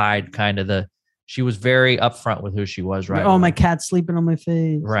do to hide kind of she was very upfront with who she was, right? Oh, my cat's sleeping on my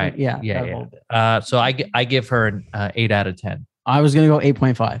face. Right. Yeah. So I give her an 8 out of 10. I was going to go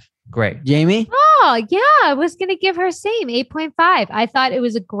 8.5. Great. Jamie? Oh, yeah. I was going to give her same 8.5. I thought it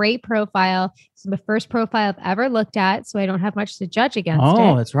was a great profile. It's the first profile I've ever looked at, so I don't have much to judge against it.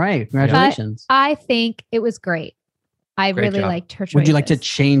 Oh, that's right. Congratulations. But I think it was great. I Great really job. liked her choices. Would you like to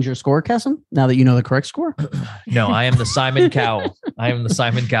change your score, Kesem, now that you know the correct score? No, I am the Simon Cowell.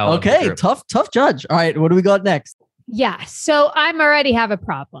 Okay, tough judge. All right, what do we got next? Yeah, so I'm already have a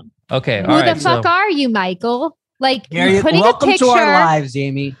problem. Okay, Who the fuck are you, Michael? Like welcome to our lives,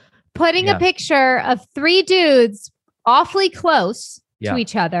 Jamie. Putting a picture of 3 dudes awfully close to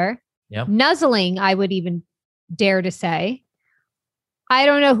each other, nuzzling, I would even dare to say. I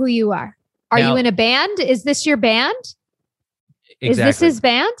don't know who you are. Are you in a band? Is this your band? Exactly. Is this his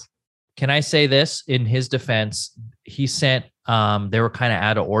band? Can I say this in his defense? He sent, they were kind of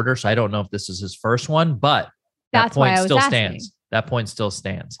out of order. So I don't know if this is his first one, but that point still stands. That point still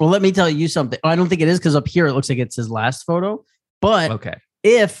stands. Well, let me tell you something. I don't think it is because up here it looks like it's his last photo. But okay,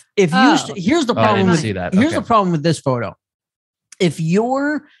 here's the problem. Here's the problem with this photo. If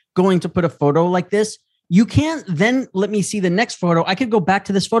you're going to put a photo like this, you can't then let me see the next photo. I could go back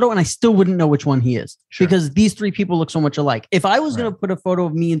to this photo and I still wouldn't know which one he is because these 3 people look so much alike. If I was going to put a photo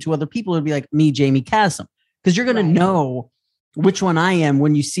of me and 2 other people, it'd be like me, Jamie, Kasem, because you're going to know which one I am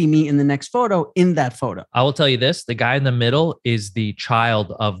when you see me in the next photo in that photo. I will tell you this. The guy in the middle is the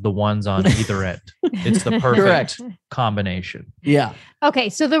child of the ones on either end. It's the perfect combination. Yeah. Okay.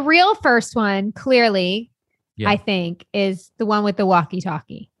 So the real first one, clearly, I think, is the one with the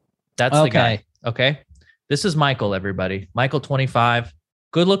walkie-talkie. That's the guy. Okay. This is Michael, everybody. Michael, 25.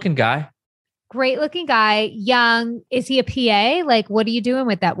 Good looking guy. Great looking guy. Young. Is he a PA? Like, what are you doing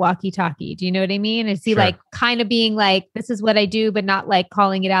with that walkie-talkie? Do you know what I mean? Is he like kind of being like, this is what I do, but not like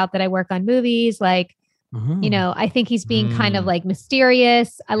calling it out that I work on movies? Like, I think he's being kind of like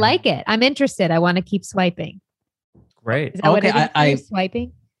mysterious. I like it. I'm interested. I want to keep swiping. Great. Is that what it is?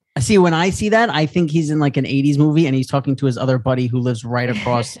 Swiping? I see. When I see that, I think he's in like an 80s movie and he's talking to his other buddy who lives right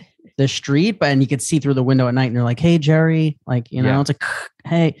across the street, and you could see through the window at night and they're like, hey, Jerry, like, it's like,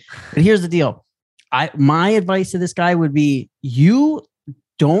 hey, but here's the deal. My advice to this guy would be, you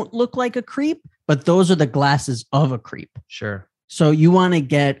don't look like a creep, but those are the glasses of a creep. Sure. So you want to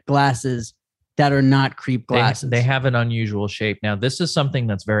get glasses that are not creep glasses. They have an unusual shape. Now, this is something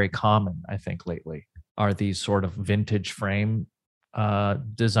that's very common, I think, lately, are these sort of vintage frame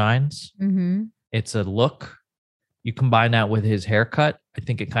designs. Mm-hmm. It's a look. You combine that with his haircut, I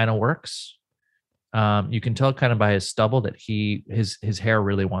think it kind of works. You can tell kind of by his stubble that his hair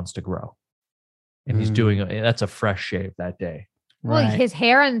really wants to grow, and he's doing that's a fresh shave that day. Well, his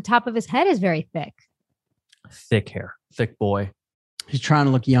hair on the top of his head is very thick. Thick hair, thick boy. He's trying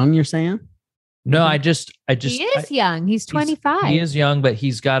to look young. You're saying? No, I just. He is young. He's 25. He is young, but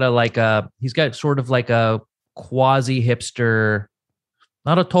he's got he's got sort of like a quasi hipster.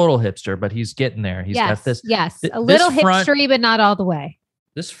 Not a total hipster, but he's getting there. He's got this. Yes, a little hipstery, but not all the way.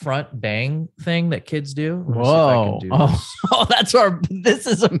 This front bang thing that kids do. Whoa! This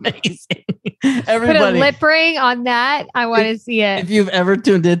is amazing. Everybody, put a lip ring on that. I want to see it. If you've ever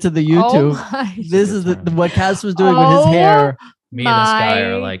tuned into the YouTube, this is what Cass was doing with his hair. Me and this guy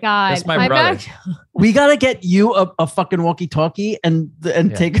are like, that's my brother. We gotta get you a fucking walkie-talkie and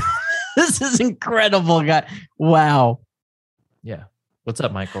take. This is incredible, guy. Wow. Yeah. What's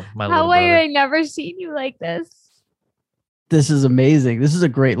up, Michael? How have I never seen you like this? This is amazing. This is a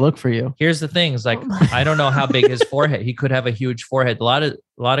great look for you. Here's the thing: is like I don't know how big his forehead. He could have a huge forehead. A lot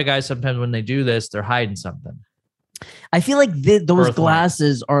of guys sometimes when they do this, they're hiding something. I feel like those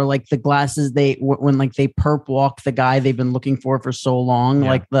glasses are like the glasses when like they perp walk the guy they've been looking for so long,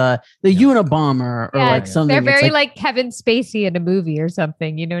 like the Unabomber or like something. They're very like Kevin Spacey in a movie or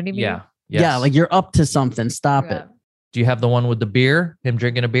something. You know what I mean? Yeah. Yes. Yeah. Like you're up to something. Stop it. Do you have the one with the beer? Him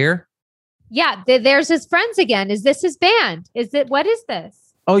drinking a beer? Yeah, there's his friends again. Is this his band? What is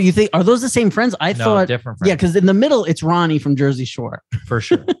this? Oh, you think, are those the same friends? I No, thought different friends. Yeah, because in the middle it's Ronnie from Jersey Shore. For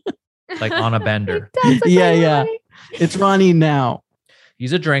sure. Like on a bender. It does look Yeah, like yeah. Ronnie. It's Ronnie now.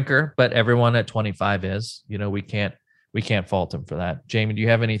 He's a drinker, but everyone at 25 is. You know, we can't fault him for that. Jamie, do you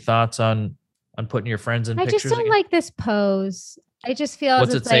have any thoughts on putting your friends in I pictures? just don't again? like this pose. I just feel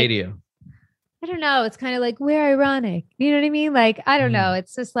What's it's it say like, to you? I don't know. It's kind of like, we're ironic. You know what I mean? Like, I don't know.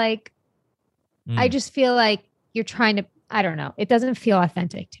 It's just like, I Mm. just feel like you're trying to, I don't know. It doesn't feel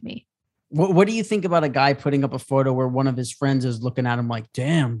authentic to me. What do you think about a guy putting up a photo where one of his friends is looking at him like,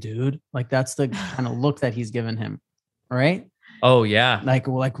 damn, dude? Like that's the kind of look that he's given him. Right? Oh yeah. Like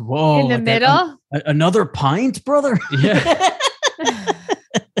whoa. In the like middle? another pint, brother? Yeah.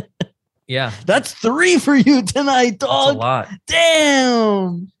 Yeah. That's 3 for you tonight, That's a dog. lot.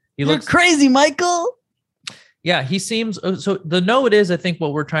 Damn. He You're looks crazy, Michael. Yeah, he seems so the note is I think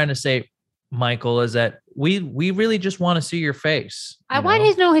what we're trying to say, Michael, is that we really just want to see your face. I you want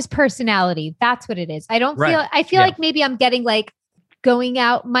know? to know his personality. That's what it is. I don't Right. I feel Yeah. like maybe I'm getting like going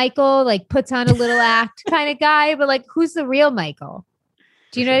out Michael, like puts on a little act kind of guy, but like who's the real Michael?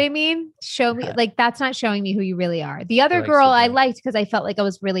 Do you know what I mean? Show me, like that's not showing me who you really are. The other likes girl the I guy. liked because I felt like I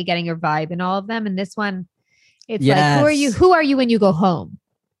was really getting her vibe in all of them. And this one, it's like, Yes. who are you when you go home,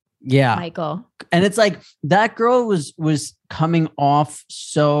 Yeah. Michael? And it's like that girl was coming off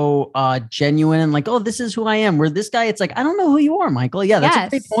so genuine and like, oh, this is who I am. Where this guy, it's like, I don't know who you are, Michael. Yeah, that's a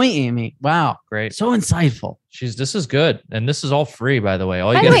great Yes. point, Amy. Wow. Great. So insightful. This is good. And this is all free, by the way.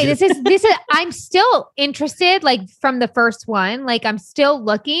 All you By the gotta way, do- this is, I'm still interested, like from the first one, like I'm still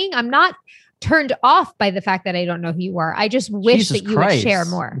looking. I'm not turned off by the fact that I don't know who you are. I just wish Jesus that you Christ. would share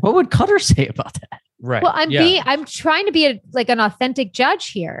more. What would Cutter say about that? right. Well, yeah. I'm trying to be an authentic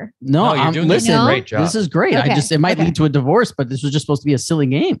judge here. No, No, you're I'm doing listen. a great job. This is great. Okay, It might okay. lead to a divorce, but this was just supposed to be a silly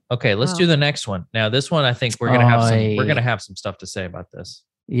game. Okay, let's Oh. do the next one. Now, this one I think we're gonna have Oy. some stuff to say about this.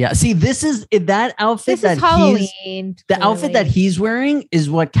 Yeah. See, this is that outfit This is that Halloween. the outfit that clearly. he's wearing is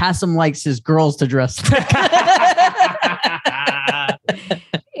what Kasim likes his girls to dress like.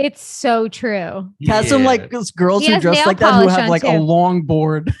 It's so true. Kasim Yeah. like those girls He who has dress nail like that who polish have on, like a too. long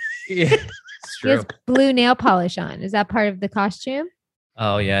board. Yeah, it's He has true. blue nail polish on. Is that part of the costume?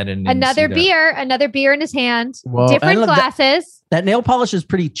 Oh yeah, I didn't. even Another see that. another beer in his hand. Whoa, I Different love that. glasses. That nail polish is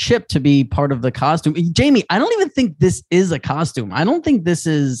pretty chipped to be part of the costume. Jamie, I don't even think this is a costume. I don't think this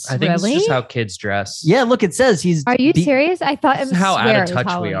is. I think it's just Really? how kids dress. Yeah, look, it says he's. Are you the- serious? I thought This it is was how swear out it of was touch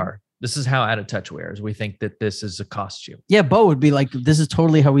we Halloween. are. This is how out of touch we are. Is we think that this is a costume. Yeah, Bo would be like, this is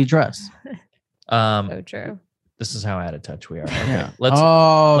totally how we dress. So true. This is how out of touch we are. Okay, Yeah. let's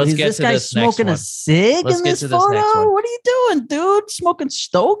let's get this to guy this next smoking one. a cig Let's in get this to this photo? next one. What are you doing, dude? Smoking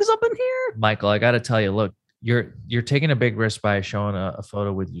stoves up in here? Michael, I got to tell you, look, you're taking a big risk by showing a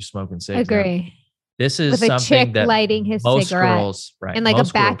photo with you smoking cigs. Now, Agree. this is With a something chick that lighting his most cigarette girls, right? in like a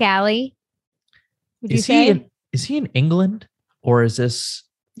most back girls- alley. Would you Is say? he in England or is this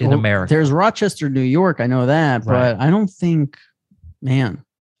in Well, America? There's Rochester, New York. I know that, Right. but I don't think, man.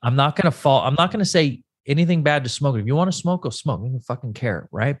 I'm not gonna say anything bad to smoke. If you want to smoke, go smoke. I don't fucking care,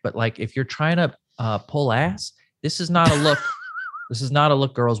 right? But like, if you're trying to pull ass, this is not a look. This is not a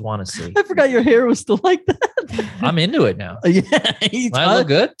look girls want to see. I forgot your hair was still like that. I'm into it now. Yeah, he's I look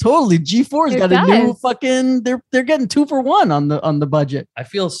good. totally. G4's It got a new does. fucking. They're getting 2 for 1 on the budget. I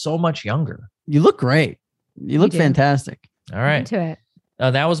feel so much younger. You look great. You look do. fantastic. All right. Into it.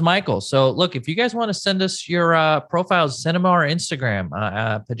 That was Michael. So look, if you guys want to send us your profiles, send them on our Instagram,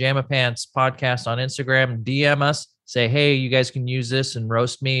 Pajama Pants Podcast on Instagram. DM us, say, hey, you guys can use this and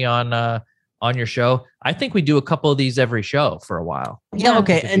roast me on your show. I think we do a couple of these every show for a while. Yeah. Yeah.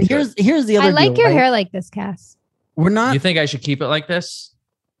 Okay. If And you here's the other. I like deal, your right? hair like this, Cass. We're not. You think I should keep it like this?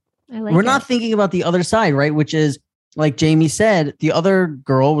 I like We're it. not thinking about the other side, right? Which is like Jamie said, the other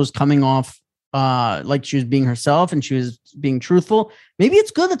girl was coming off like she was being herself and she was being truthful. Maybe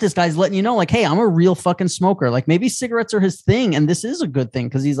it's good that this guy's letting you know, like, hey, I'm a real fucking smoker. Like maybe cigarettes are his thing, and this is a good thing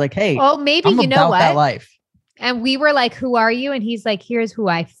because he's like, hey, Oh, maybe I'm you know about that what? life. And we were like, "Who are you?" And he's like, "Here's who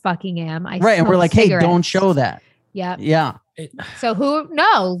I fucking am." Right. And we're smoke like, hey, cigarettes." don't show that. Yeah. Yeah. So who?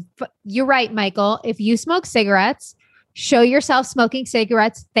 No, you're right, Michael. If you smoke cigarettes, show yourself smoking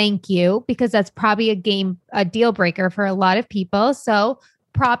cigarettes. Thank you, because that's probably a deal breaker for a lot of people. So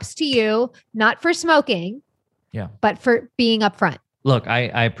props to you, not for smoking, Yeah. but for being upfront. Look, I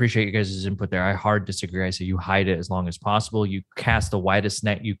appreciate you guys' input there. I hard disagree. I say you hide it as long as possible. You cast the widest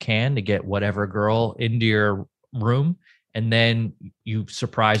net you can to get whatever girl into your room, and then you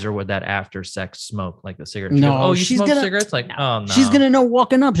surprise her with that after sex smoke, like the cigarette. She No, goes, oh, you she's smoke gonna- cigarettes? Like, oh no. She's gonna know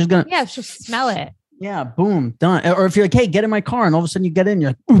walking up. She's gonna. Yeah, just smell it. Yeah, boom, done. Or if you're like, hey, get in my car, and all of a sudden you get in,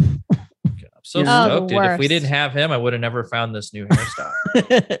 you're like, oof. I'm so You know? stoked, dude. If we worst. didn't have him, I would have never found this new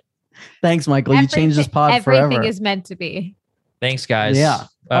hairstyle. Thanks, Michael. You changed this pod everything forever. is meant to be. Thanks, guys. Yeah.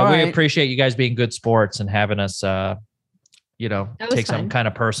 We All right. appreciate you guys being good sports and having us, That was take something fun. kind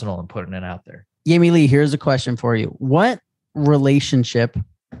of personal and putting it out there. Yami Lee, here's a question for you. What relationship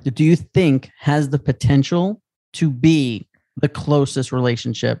do you think has the potential to be the closest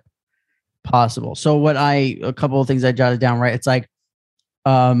relationship possible? So a couple of things I jotted down, right? It's like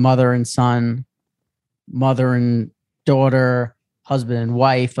mother and son, mother and daughter, husband and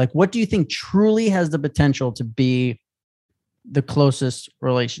wife. Like, what do you think truly has the potential to be the closest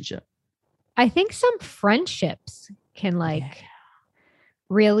relationship? I think some friendships can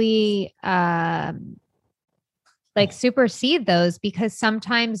really supersede those, because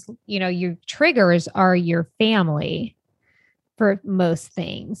sometimes, your triggers are your family for most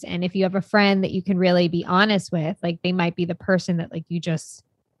things. And if you have a friend that you can really be honest with, like, they might be the person that you just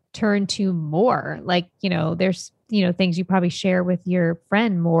turn to more. There's, things you probably share with your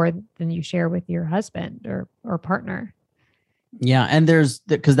friend more than you share with your husband or partner. Yeah. And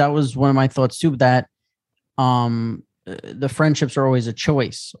because that was one of my thoughts too, that the friendships are always a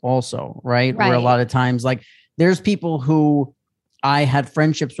choice also, right? Where a lot of times, there's people who I had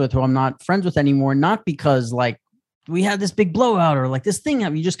friendships with who I'm not friends with anymore, not because we had this big blowout or this thing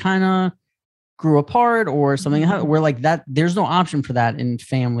that we just kind of grew apart or something. Mm-hmm. Where that there's no option for that in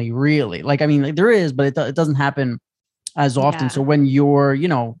family, really. There is, but it doesn't happen as often. Yeah. So when you're,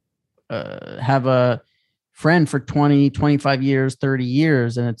 have a friend for 20, 25 years, 30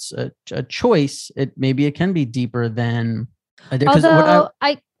 years, and it's a choice, maybe it can be deeper than. Although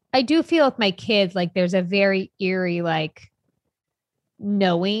I do feel with my kids, there's a very eerie,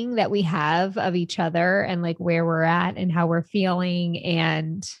 knowing that we have of each other and where we're at and how we're feeling.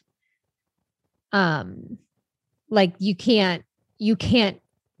 And you can't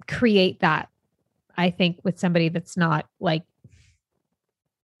create that, I think, with somebody that's not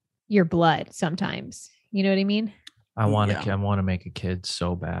your blood sometimes. You know what I mean? I want to make a kid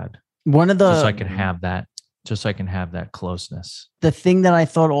so bad. One of the just so I can have that closeness. The thing that I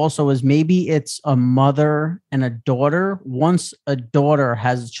thought also is maybe it's a mother and a daughter once a daughter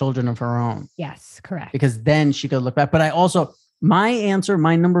has children of her own. Yes, correct. Because then she could look back. But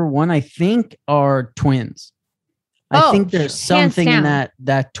my number one, I think, are twins. I think there's something in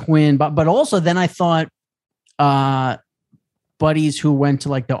that twin, but also then I thought buddies who went to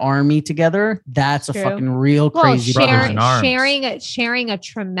the army together. That's a fucking real crazy. Sharing a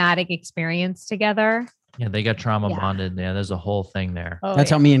traumatic experience together. Yeah, they got trauma bonded. Yeah, there's a whole thing there. Oh,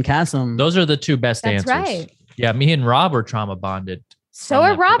 That's how me and Cassim. Those are the two best That's answers. Right. Yeah, me and Rob are trauma bonded. So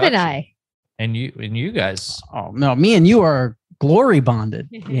are Rob and I. And you guys. Oh no, me and you are glory bonded,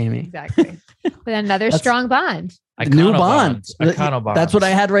 Amy. Exactly. With another strong bond. New bond. Icono That's what I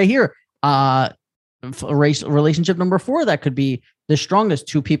had right here. Relationship number 4, that could be the strongest.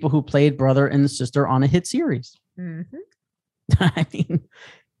 2 people who played brother and sister on a hit series. Mm-hmm. I mean,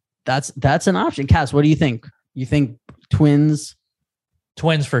 that's an option. Cass, what do you think? You think twins?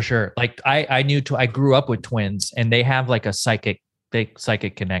 Twins for sure. I grew up with twins, and they have a psychic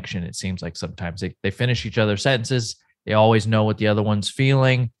connection. It seems like sometimes they finish each other's sentences. They always know what the other one's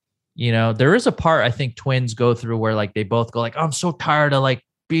feeling. There is a part I think twins go through where they both go I'm so tired of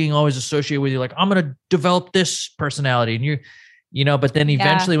being always associated with you. I'm going to develop this personality, and but then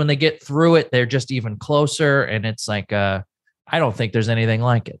eventually when they get through it, they're just even closer. And it's I don't think there's anything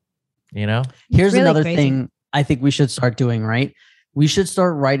like it, Here's really another thing I think we should start doing, right? We should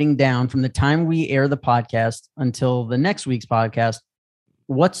start writing down from the time we air the podcast until the next week's podcast,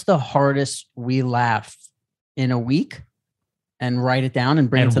 what's the hardest we laugh in a week, and write it down and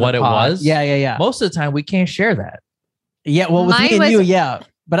bring it to what the it pod. was. Yeah. Most of the time we can't share that. Yeah. Well, with me and you, yeah.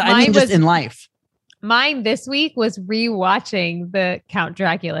 But I mean, just in life. Mine this week was rewatching the Count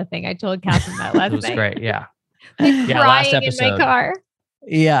Dracula thing. I told Catherine that last night. It was great. Yeah. Last episode. In my car.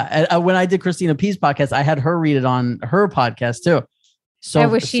 Yeah. And when I did Christina P's podcast, I had her read it on her podcast too. So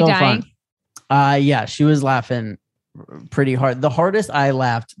was she dying? Fun. Yeah, she was laughing pretty hard. The hardest I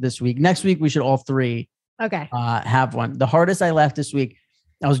laughed this week. Next week we should all 3 have one. The hardest I laughed this week,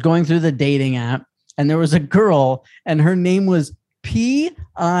 I was going through the dating app, and there was a girl, and her name was Pibe.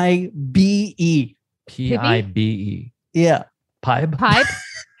 Pibe. Yeah. Pibe.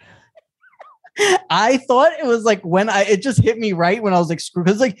 I thought it was when it just hit me right when I was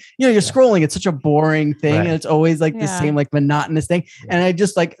because you're scrolling, it's such a boring thing, and it's always the same monotonous thing. And I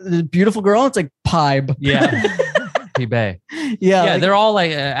just this beautiful girl, it's Pibe. Yeah. Pibe. Yeah, Yeah, like, they're all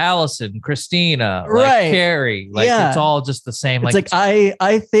like Allison, Christina, like Right. Carrie. Like Yeah. it's all just the same. it's like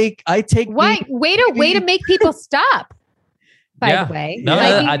I think I take Why? the- Way to make people stop. By Yeah. the way, No,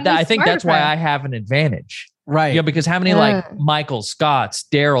 Yeah. Like, I think smart that's of why her. I have an advantage. right. Yeah, because how many like Michael Scott's,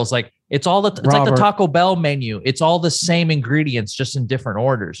 Daryl's, like it's all it's like the Robert. Taco Bell menu. It's all the same ingredients, just in different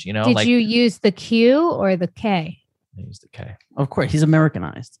orders. You know, Did like you use the Q or the K? I use the K. Of course, he's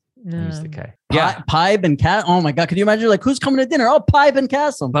Americanized. I use the K. Yeah, Pibe and Cat. Oh my god, could you imagine like who's coming to dinner? Oh, Pibe and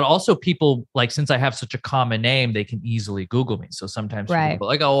Castle. But also people like, since I have such a common name, they can easily Google me. So sometimes people Right. go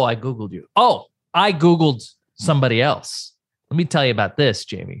like, oh, I Googled you. Oh, I Googled somebody else. Let me tell you about this,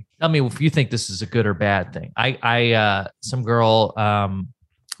 Jamie. Tell me if you think this is a good or bad thing. I some girl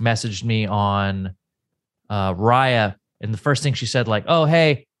messaged me on Raya, and the first thing she said, like, oh,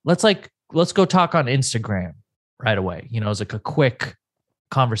 hey, let's go talk on Instagram right away. You know, it was like a quick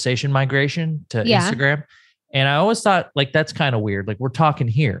conversation migration to Yeah. Instagram. And I always thought like that's kind of weird. Like we're talking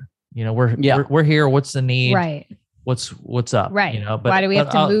here. You know, we're here. What's the need? Right. What's up? Right. You know, but why do we have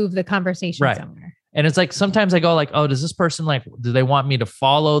but to I'll- move the conversation Right. somewhere? And it's like sometimes I go like, oh, does this person like, do they want me to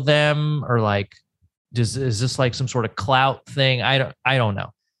follow them, or like, is this like some sort of clout thing? I don't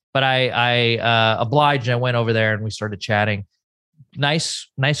know. But I obliged. I went over there and we started chatting. Nice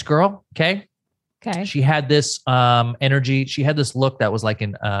girl. Okay. Okay. She had this energy. She had this look that was like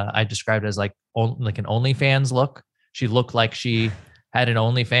I described it as like an OnlyFans look. She looked like she had an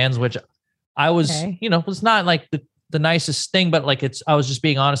OnlyFans, which I was, Okay. you know, was not like the nicest thing, but like I was just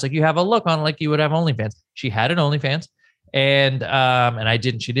being honest. Like you have a look on like you would have OnlyFans. She had an OnlyFans, and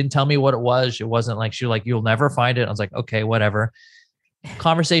she didn't tell me what it was. It wasn't like she was like, you'll never find it. I was like, okay, whatever.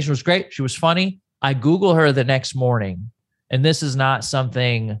 Conversation was great. She was funny. I Google her the next morning, and this is not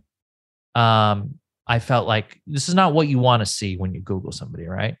something I felt like this is not what you want to see when you Google somebody,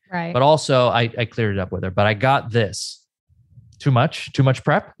 right? Right. But also I cleared it up with her, but I got this. Too much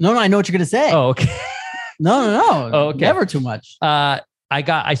prep? No, I know what you're gonna say. Oh, okay. No. Oh, okay. Never too much. I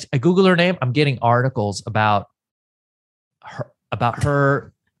Googled her name. I'm getting articles about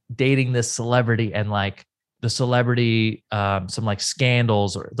her dating this celebrity, and like the celebrity, some like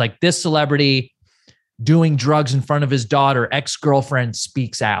scandals, or like this celebrity doing drugs in front of his daughter, ex-girlfriend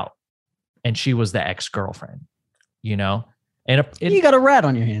speaks out. And she was the ex-girlfriend, you know? And You got a rat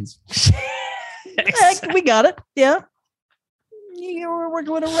on your hands. We got it. Yeah. We're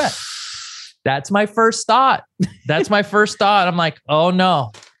working with a rat. That's my first thought. I'm like, oh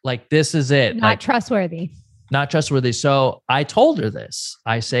no, like this is it. Not Like, trustworthy. not trustworthy. So I told her this.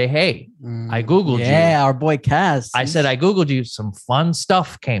 I say, hey, I Googled you. Yeah, our boy Cass. I said, I Googled you. Some fun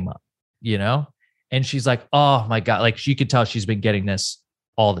stuff came up, you know? And she's like, oh my God. Like she could tell she's been getting this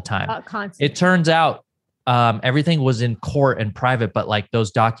all the time. Constantly. It turns out everything was in court and private, but like those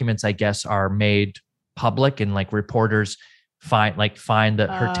documents, I guess, are made public, and like reporters find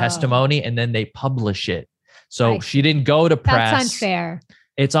her testimony, and then they publish it. So she didn't go to press. That's unfair.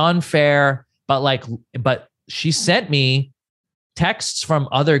 It's unfair, but she sent me texts from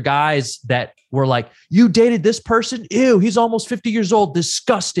other guys that were like, you dated this person? Ew, he's almost 50 years old.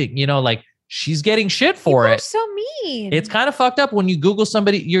 Disgusting. You know, like she's getting shit for People are it. so mean. It's kind of fucked up when you Google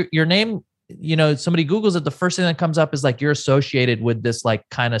somebody, your name, you know, somebody Googles it. The first thing that comes up is like, you're associated with this like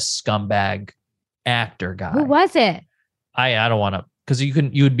kind of scumbag actor guy. Who was it? I don't want to, because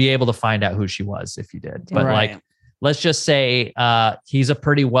you would be able to find out who she was if you did. But Right. like, let's just say he's a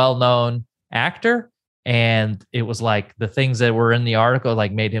pretty well-known actor. And it was like the things that were in the article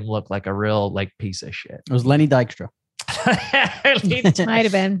like made him look like a real like piece of shit. It was Lenny Dykstra. Might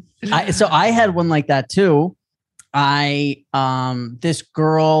have been. So I had one like that too. This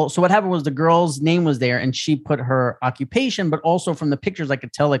girl, so what happened was the girl's name was there and she put her occupation, but also from the pictures I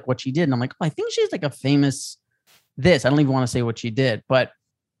could tell like what she did. And I'm like, oh, I think she's like a famous this. I don't even want to say what she did, but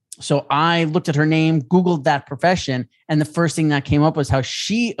so I looked at her name, Googled that profession, and the first thing that came up was how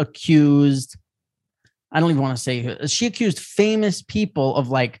she accused, I don't even want to say, she accused famous people of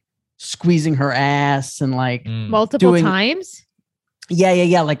like squeezing her ass and like Multiple times.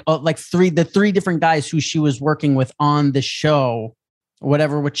 Yeah. Like the three different guys who she was working with on the show,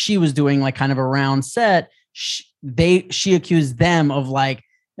 whatever, what she was doing, like kind of around set. She accused them of like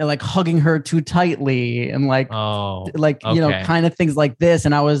hugging her too tightly and like, you know, kind of things like this.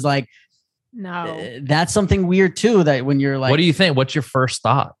 And I was like, no, that's something weird too. That when you're like, what do you think? What's your first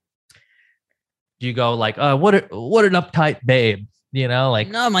thought? Do you go like, what an uptight babe, you know, like,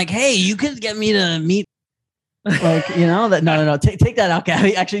 no, I'm like, hey, you could get me to meet. Like, you know, that no, take that out,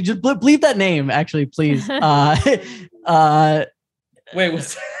 Gabby. Actually, just bleep that name. Actually, please. Wait,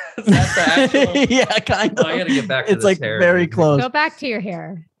 was that the actual? Yeah, kind of. I gotta get back to it's this like hair. very close. Go back to your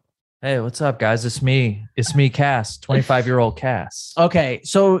hair. Hey, what's up, guys? It's me, Cass, 25-year-old Cass. Okay,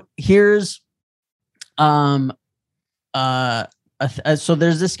 so here's so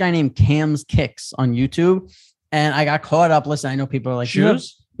there's this guy named Cam's Kicks on YouTube, and I got caught up. Listen, I know people are like,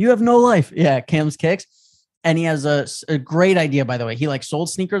 Shoes? You have no life. Yeah, Cam's Kicks. And he has a great idea, by the way. He like sold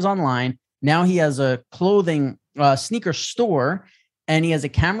sneakers online. Now he has a clothing sneaker store, and he has a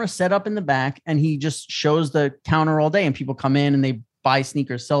camera set up in the back, and he just shows the counter all day, and people come in and they buy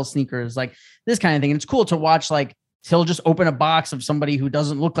sneakers, sell sneakers, like this kind of thing. And it's cool to watch. Like he'll just open a box of somebody who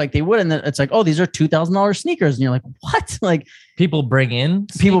doesn't look like they would, and it's like, oh, these are $2,000 sneakers, and you're like, what? Like people bring in,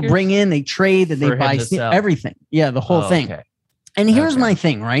 they trade, and they buy everything. Yeah, the whole thing. Okay. And here's my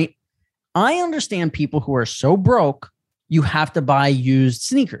thing, right? I understand people who are so broke, you have to buy used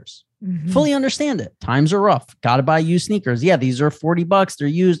sneakers. Fully understand it. Times are rough. Got to buy used sneakers. Yeah, these are $40. They're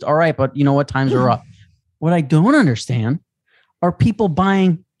used. All right. But you know what? Times are rough. What I don't understand are people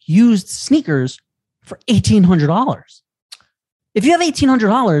buying used sneakers for $1,800. If you have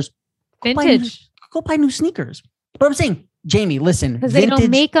 $1,800, vintage, go buy new sneakers. But I'm saying, Jamie, listen, because they don't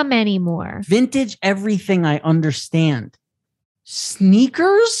make them anymore. Vintage, everything I understand.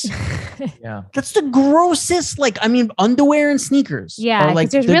 Sneakers? Yeah, that's the grossest. Like, I mean, underwear and sneakers. Yeah, like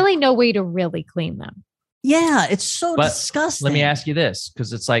there's really no way to really clean them. Yeah, it's so disgusting. Let me ask you this,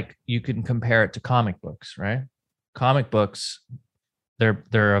 because it's like you can compare it to comic books, right? Comic books,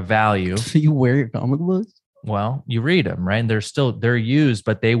 they're a value. So you wear your comic books? Well, you read them, right? And they're used,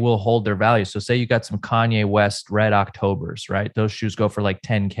 but they will hold their value. So say you got some Kanye West Red Octobers, right? Those shoes go for like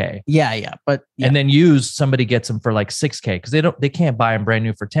 $10K. Yeah. But and then used, somebody gets them for like $6K because they can't buy them brand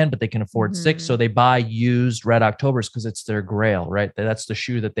new for 10, but they can afford 6. So they buy used Red Octobers because it's their grail, right? That's the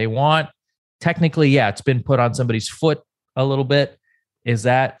shoe that they want. Technically, yeah, it's been put on somebody's foot a little bit. Is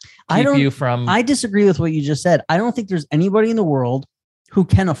that you from? I disagree with what you just said. I don't think there's anybody in the world who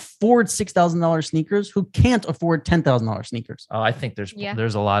can afford $6,000 sneakers, who can't afford $10,000 sneakers. Oh, I think there's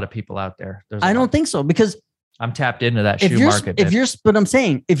a lot of people out there. I don't think so, because I'm tapped into that shoe market. But I'm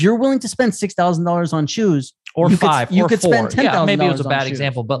saying, if you're willing to spend $6,000 on shoes, or you you could spend $10,000. Yeah, maybe it was a bad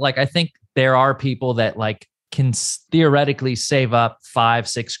example, but like I think there are people that like can theoretically save up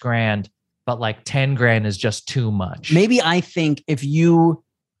 $5-6 grand, but like 10 grand is just too much. Maybe I think if you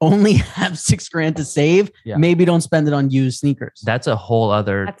only have $6 grand to save, maybe don't spend it on used sneakers. That's a whole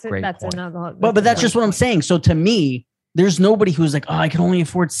other point. Another. But that's just what I'm saying. So to me, there's nobody who's like, oh, I can only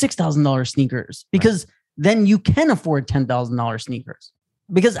afford $6,000 sneakers, because then you can afford $10,000 sneakers.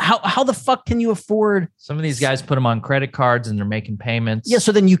 Because how the fuck can you afford? Some of these guys put them on credit cards and they're making payments. Yeah,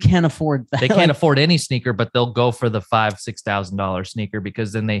 so then you can't afford that. They can't afford any sneaker, but they'll go for the $5,000-$6,000 sneaker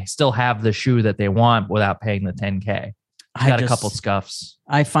because then they still have the shoe that they want without paying the $10K. Got a couple scuffs.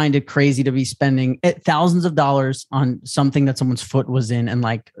 I find it crazy to be spending thousands of dollars on something that someone's foot was in and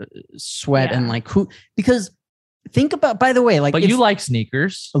like sweat and like because think about, by the way, like, but you like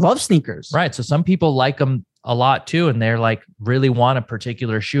sneakers. I love sneakers. Right. So some people like them a lot too. And they're like really want a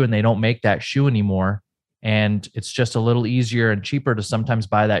particular shoe and they don't make that shoe anymore. And it's just a little easier and cheaper to sometimes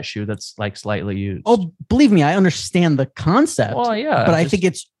buy that shoe that's like slightly used. Oh, believe me, I understand the concept. Well, yeah. But I think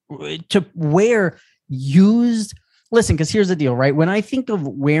it's to wear used. Listen, because here's the deal, right? When I think of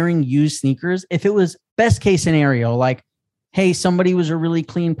wearing used sneakers, if it was best case scenario, like, hey, somebody was a really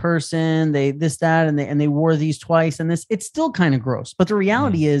clean person, they this, that, and they wore these twice, and this, it's still kind of gross. But the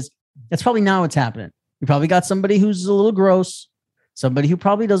reality is, that's probably not what's happening. You probably got somebody who's a little gross, somebody who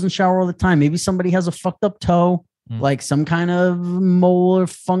probably doesn't shower all the time. Maybe somebody has a fucked up toe, like some kind of mole or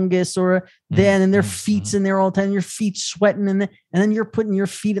fungus, or then and their feet's in there all the time, your feet's sweating, and then you're putting your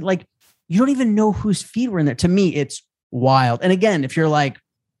feet at like, you don't even know whose feet were in there. To me, it's wild. And again, if you're like,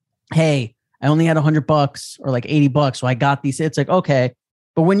 hey, I only had $100 or like $80, so I got these, it's like, okay.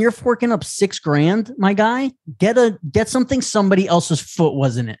 But when you're forking up $6 grand, my guy, get something somebody else's foot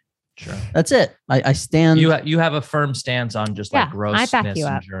was in it. Sure. That's it. I stand. You have a firm stance on just like grossness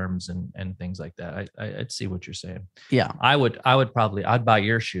and germs and things like that. I'd see what you're saying. Yeah. I'd buy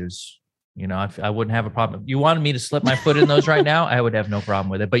your shoes. You know, I wouldn't have a problem. If you wanted me to slip my foot in those right now, I would have no problem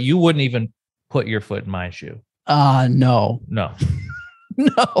with it. But you wouldn't even put your foot in my shoe. No. No.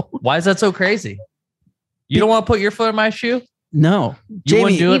 Why is that so crazy? You don't want to put your foot in my shoe? No. You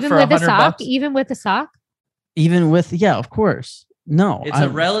wouldn't do it for $100? Even with a sock? Even with, yeah, of course. No. It's a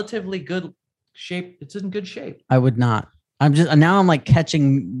relatively good shape. It's in good shape. I would not. I'm like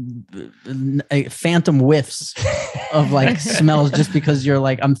catching phantom whiffs of like smells just because you're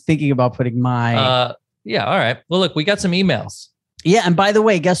like, I'm thinking about putting my. Yeah. All right. Well, look, we got some emails. Yeah. And by the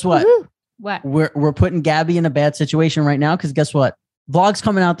way, guess what? Woo-hoo. What? We're putting Gabby in a bad situation right now because guess what? Vlog's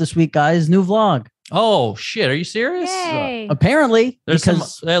coming out this week, guys. New vlog. Oh shit! Are you serious? Yay. Apparently, There's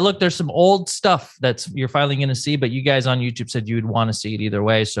because there's some old stuff you're finally going to see, but you guys on YouTube said you would want to see it either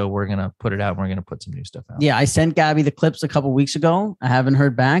way, so we're gonna put it out. And we're gonna put some new stuff out. yeah, I sent Gabby the clips a couple weeks ago. I haven't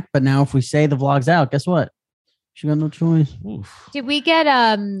heard back, but now if we say the vlog's out, guess what? She got no choice. Oof. Did we get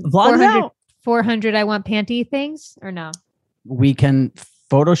Vlog's 400, out. 400 I want panty things or no? We can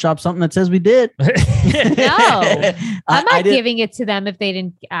Photoshop something that says we did. No. I I'm not didn't- giving it to them if they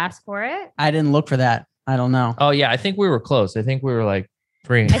didn't ask for it. I didn't look for that. I don't know. Oh yeah, I think we were close. I think we were like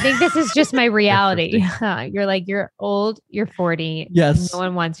 3. I think this is just my reality. You're like, you're old, you're 40. Yes. No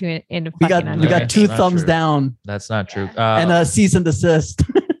one wants you in a We got fucking we got underwear. two Not thumbs true. down That's not true. and a cease and desist.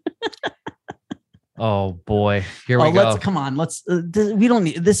 Oh boy, here we go. Let's come on. Let's we don't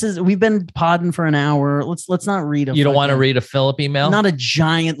need this is we've been podding for an hour. Let's not read a You don't want to fucking- read a Philip email? not a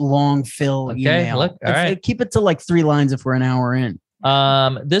giant long fill Okay, email. look, all right. Keep it to like 3 lines if we're an hour in.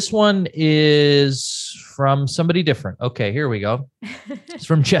 This one is from somebody different. Okay, here we go. It's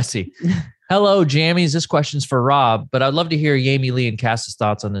from Jesse. Hello, Jammies. This question's for Rob, but I'd love to hear Yami Lee and Cass's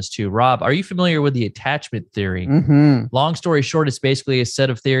thoughts on this too. Rob, are you familiar with the attachment theory? Mm-hmm. Long story short, it's basically a set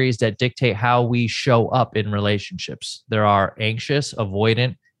of theories that dictate how we show up in relationships. There are anxious,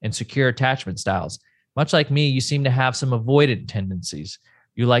 avoidant, and secure attachment styles. Much like me, you seem to have some avoidant tendencies.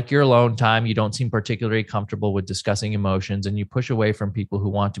 You like your alone time. You don't seem particularly comfortable with discussing emotions, and you push away from people who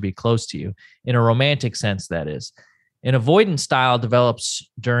want to be close to you, in a romantic sense, that is. An avoidant style develops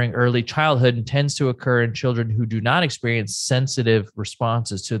during early childhood and tends to occur in children who do not experience sensitive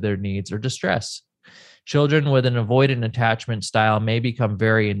responses to their needs or distress. Children with an avoidant attachment style may become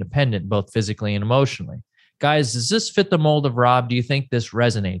very independent, both physically and emotionally. Guys, does this fit the mold of Rob? Do you think this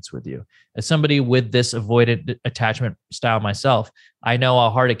resonates with you? As somebody with this avoidant attachment style myself, I know how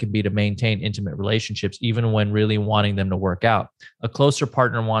hard it can be to maintain intimate relationships, even when really wanting them to work out. A closer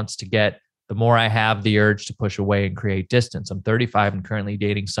partner wants to get, the more I have the urge to push away and create distance. I'm 35 and currently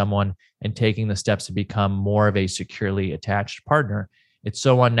dating someone and taking the steps to become more of a securely attached partner. It's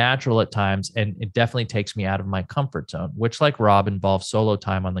so unnatural at times, and it definitely takes me out of my comfort zone, which, like Rob, involves solo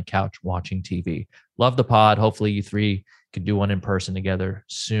time on the couch watching TV. Love the pod. Hopefully you 3 can do one in person together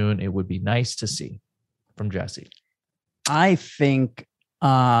soon. It would be nice to see. From Jesse. I think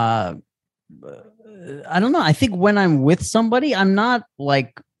I don't know. I think when I'm with somebody, I'm not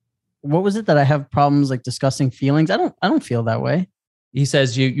like, what was it that I have problems like discussing feelings? I don't feel that way. He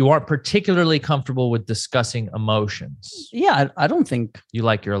says you aren't particularly comfortable with discussing emotions. Yeah, I don't think. You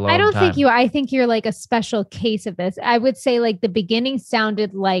like your alone I don't time. think you. I think you're like a special case of this. I would say like the beginning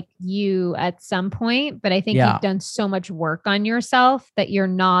sounded like you at some point, but I think Yeah. you've done so much work on yourself that you're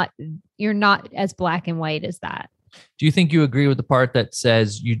not as black and white as that. Do you think you agree with the part that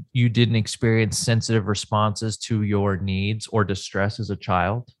says you didn't experience sensitive responses to your needs or distress as a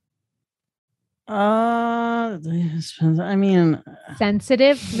child? I mean,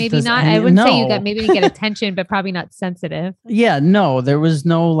 Sensitive, maybe Does not. any- I wouldn't say you no. got maybe you get attention, but probably not sensitive. yeah, no, there was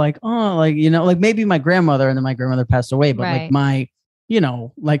no like, oh, like, you know, like maybe my grandmother, and then my grandmother passed away, but like Right. my, you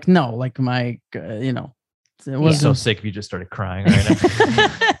know, like, no, like my, you know, it I'm was so sick if you just started crying right now.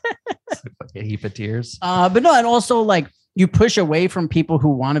 It's like a heap of tears. but no, and also like you push away from people who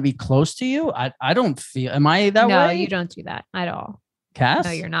want to be close to you. I don't feel, am I that No, way? you don't do that at all. Cass?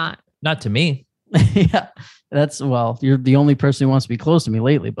 No, you're not. Not to me. Yeah, well, you're the only person who wants to be close to me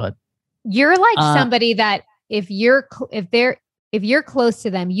lately, but You're like Uh, somebody that if you're close to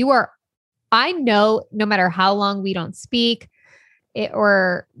them, you are. I know no matter how long we don't speak,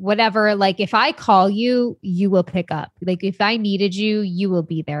 or whatever. Like if I call you, you will pick up. Like if I needed you, you will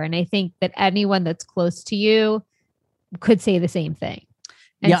be there. And I think that anyone that's close to you could say the same thing.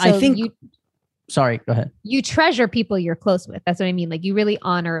 And yeah, I so think. Sorry, go ahead. you treasure people you're close with. That's what I mean. Like you really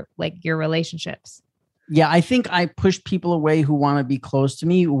honor like your relationships. Yeah, I think I push people away who want to be close to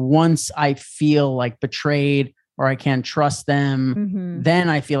me once I feel like betrayed or I can't trust them. Mhm. Then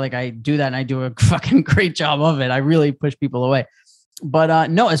I feel like I do that and I do a fucking great job of it. I really push people away.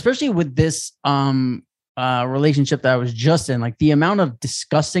 But no, especially with this relationship that I was just in, like the amount of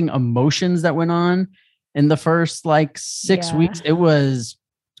discussing emotions that went on in the first like 6 Yeah. weeks, it was.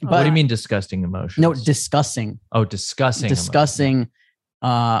 What But do you mean disgusting emotions? No, discussing. discussing.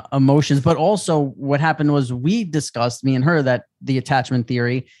 Emotions, but also what happened was we discussed, me and her, that the attachment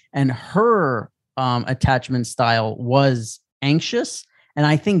theory, and her attachment style was anxious, and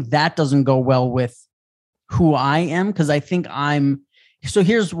I think that doesn't go well with who I am, because I think so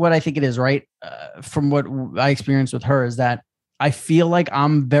here's what I think it is, right? From what I experienced with her is that I feel like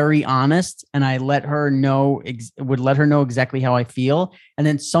I'm very honest, and I let her know would let her know exactly how I feel, and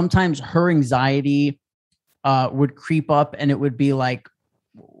then sometimes her anxiety would creep up, and it would be like,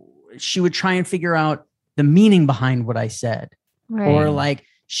 she would try and figure out the meaning behind what I said. Right. Or like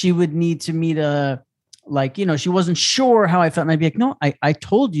she would need to meet like, she wasn't sure how I felt. And I'd be like, no, I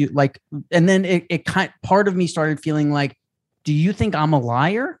told you, like, and then it part of me started feeling like, do you think I'm a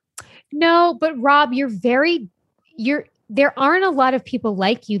liar? No, but Rob, there aren't a lot of people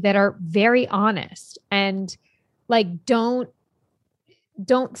like you that are very honest and like, don't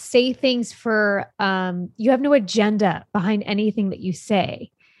say things for, you have no agenda behind anything that you say.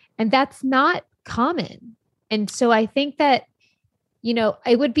 And that's not common. And so I think that,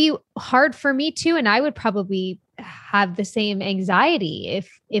 it would be hard for me too. And I would probably have the same anxiety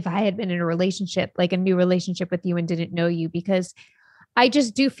if I had been in a relationship, like a new relationship with you and didn't know you, because I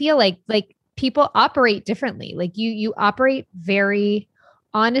just do feel like people operate differently. Like you operate very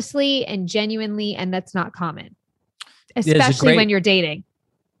honestly and genuinely, and that's not common, especially when you're dating.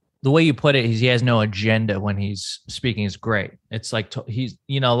 The way you put it is he has no agenda when he's speaking is great. It's like he's,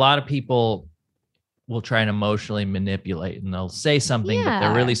 a lot of people will try and emotionally manipulate and they'll say something, but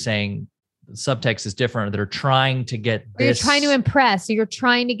they're really saying the subtext is different. Or they're trying to get this. Or you're trying to impress, or you're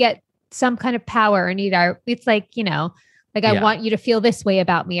trying to get some kind of power. And it's like, I want you to feel this way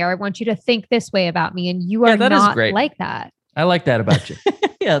about me, or I want you to think this way about me. And you are not like that. I like that about you.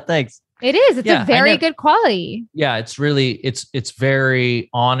 Yeah, thanks. It is. It's a very good quality. Yeah, it's really, it's very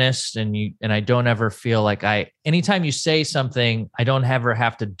honest. And I don't ever feel like anytime you say something, I don't ever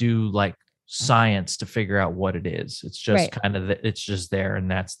have to do like science to figure out what it is. It's just kind of, it's just there. And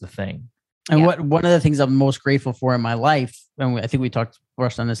that's the thing. And one of the things I'm most grateful for in my life, and I think we talked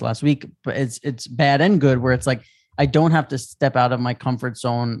first on this last week, but it's bad and good, where it's like, I don't have to step out of my comfort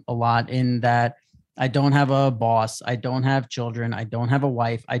zone a lot, in that I don't have a boss. I don't have children. I don't have a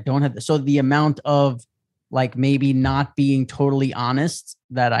wife. So the amount of like maybe not being totally honest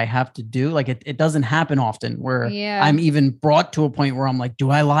that I have to do, like it doesn't happen often, where I'm even brought to a point where I'm like,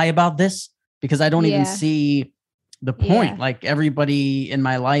 do I lie about this? Because I don't even see the point. Like everybody in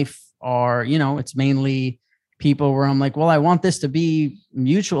my life are, it's mainly people where I'm like, well, I want this to be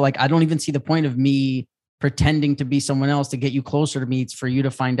mutual. Like, I don't even see the point of me pretending to be someone else to get you closer to me. It's for you to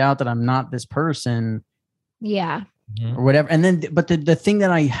find out that I'm not this person. Yeah. Or whatever. And then, but the thing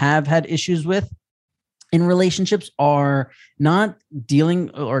that I have had issues with in relationships are not dealing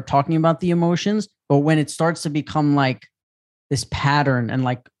or talking about the emotions, but when it starts to become like this pattern and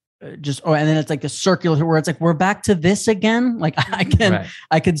like, and then it's like a circular where it's like, we're back to this again. Like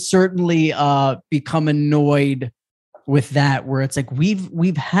I could certainly become annoyed with that, where it's like,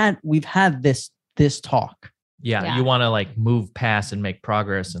 we've had this talk. Yeah. You want to like move past and make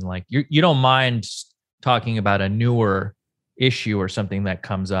progress. And like, you don't mind talking about a newer issue or something that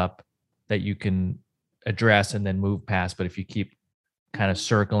comes up that you can address and then move past. But if you keep kind of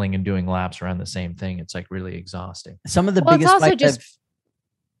circling and doing laps around the same thing, it's like really exhausting. Some of the biggest fights.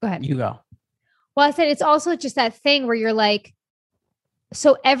 Go ahead. You go. Well, I said it's also just that thing where you're like,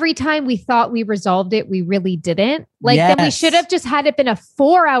 so every time we thought we resolved it, we really didn't. Like, then we should have just had it been a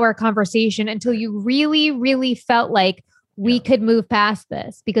 4-hour conversation until you really, really felt like we could move past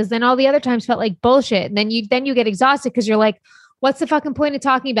this, because then all the other times felt like bullshit. And then you get exhausted because you're like, what's the fucking point of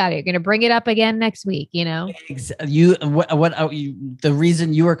talking about it? You're going to bring it up again next week, The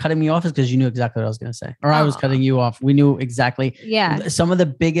reason you were cutting me off is because you knew exactly what I was going to say, or I was cutting you off. We knew exactly. Yeah. Some of the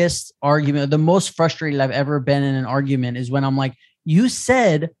biggest argument, the most frustrated I've ever been in an argument is when I'm like, you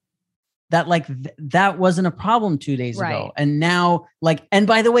said that like that wasn't a problem 2 days ago. And now like, and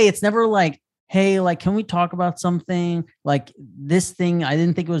by the way, it's never like, hey, like, can we talk about something like this thing? I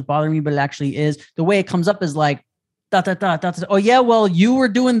didn't think it was bothering me, but it actually is. The way it comes up is like, oh yeah, well, you were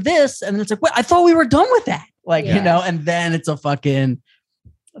doing this. And it's like, wait, I thought we were done with that. Like, and then it's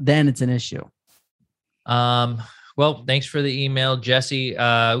then it's an issue. Well, thanks for the email, Jesse. We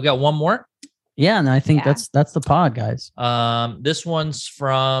got one more. Yeah. And I think that's the pod, guys. This one's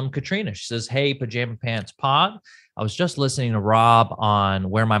from Katrina. She says, hey, Pajama Pants Pod. I was just listening to Rob on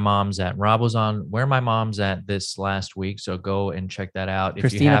Where My Mom's At. Rob was on Where My Mom's At this last week. So go and check that out.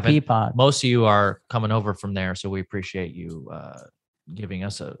 Christina if you haven't, P-Pod. Most of you are coming over from there. So we appreciate you giving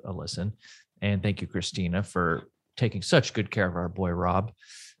us a listen. And thank you, Christina, for taking such good care of our boy, Rob.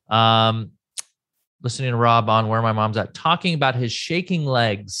 Listening to Rob on Where My Mom's At, talking about his shaking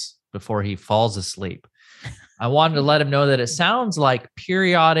legs before he falls asleep. I wanted to let him know that it sounds like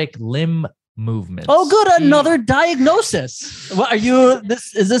periodic limb movements. Oh, good. Another diagnosis. What are you?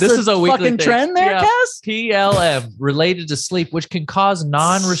 This is a fucking trend there, Cass? PLM, related to sleep, which can cause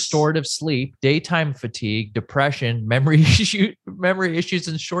non-restorative sleep, daytime fatigue, depression, memory issues,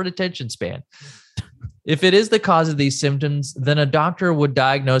 and short attention span. If it is the cause of these symptoms, then a doctor would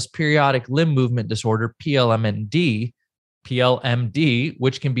diagnose periodic limb movement disorder, PLMND, PLMD,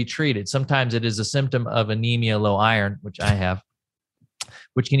 which can be treated. Sometimes it is a symptom of anemia, low iron, which I have,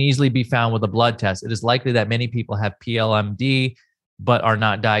 which can easily be found with a blood test. It is likely that many people have PLMD, but are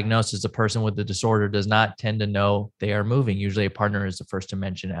not diagnosed, as a person with the disorder does not tend to know they are moving. Usually a partner is the first to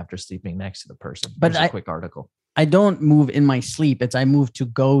mention after sleeping next to the person. But Here's a quick article. I don't move in my sleep. I move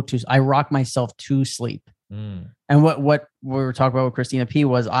I rock myself to sleep. And what we were talking about with Christina P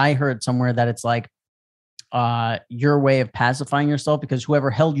was, I heard somewhere that it's like your way of pacifying yourself, because whoever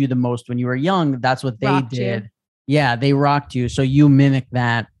held you the most when you were young, that's what they Rocked did. you. Yeah, they rocked you. So you mimic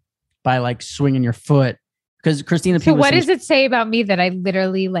that by like swinging your foot. Because Christina P. So what does it say about me that I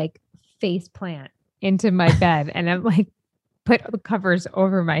literally like face plant into my bed and I'm like put the covers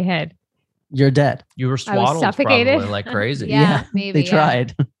over my head? You're dead. You were I was swaddled suffocated probably like crazy. Yeah, maybe They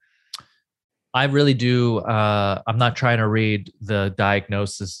tried. I really do. I'm not trying to read the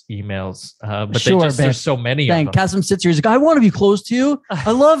diagnosis emails, but Sure, there's so many of them. Cassim sits here. He's like, I want to be close to you.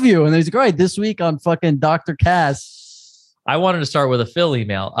 I love you. And he's like, all right, this week on fucking Dr. Cass. I wanted to start with a Phil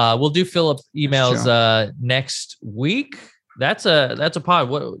email. We'll do Philip emails next week. That's a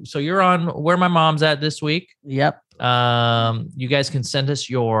pod. So you're on Where My Mom's At this week. Yep. You guys can send us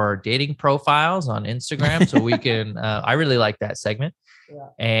your dating profiles on Instagram so we can, I really like that segment. Yeah.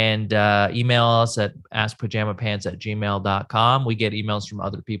 And email us at askpajamapants@gmail.com. We get emails from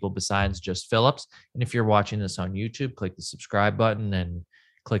other people besides just Phillips. And if you're watching this on YouTube, click the subscribe button and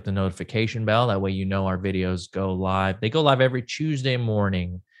click the notification bell. That way you know our videos go live. They go live every Tuesday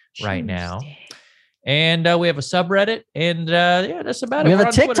morning right now. And we have a subreddit. And that's about it. We have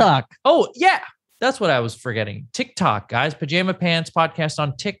a TikTok. Twitter. Oh, yeah. That's what I was forgetting. TikTok, guys. Pajama Pants Podcast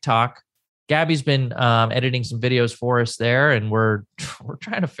on TikTok. Gabby's been editing some videos for us there, and we're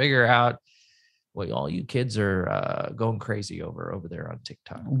trying to figure out what all you kids are going crazy over there on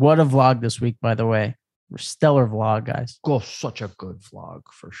TikTok. What a vlog this week, by the way. Stellar vlog, guys. Oh, such a good vlog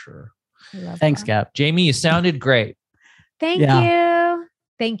for sure. Thanks, Gab. Jamie, you sounded great. Thank you.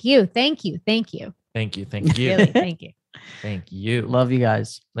 Thank you. Thank you. Really, thank you. Thank you. Love you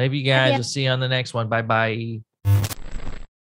guys. Love you guys. We'll see you on the next one. Bye-bye.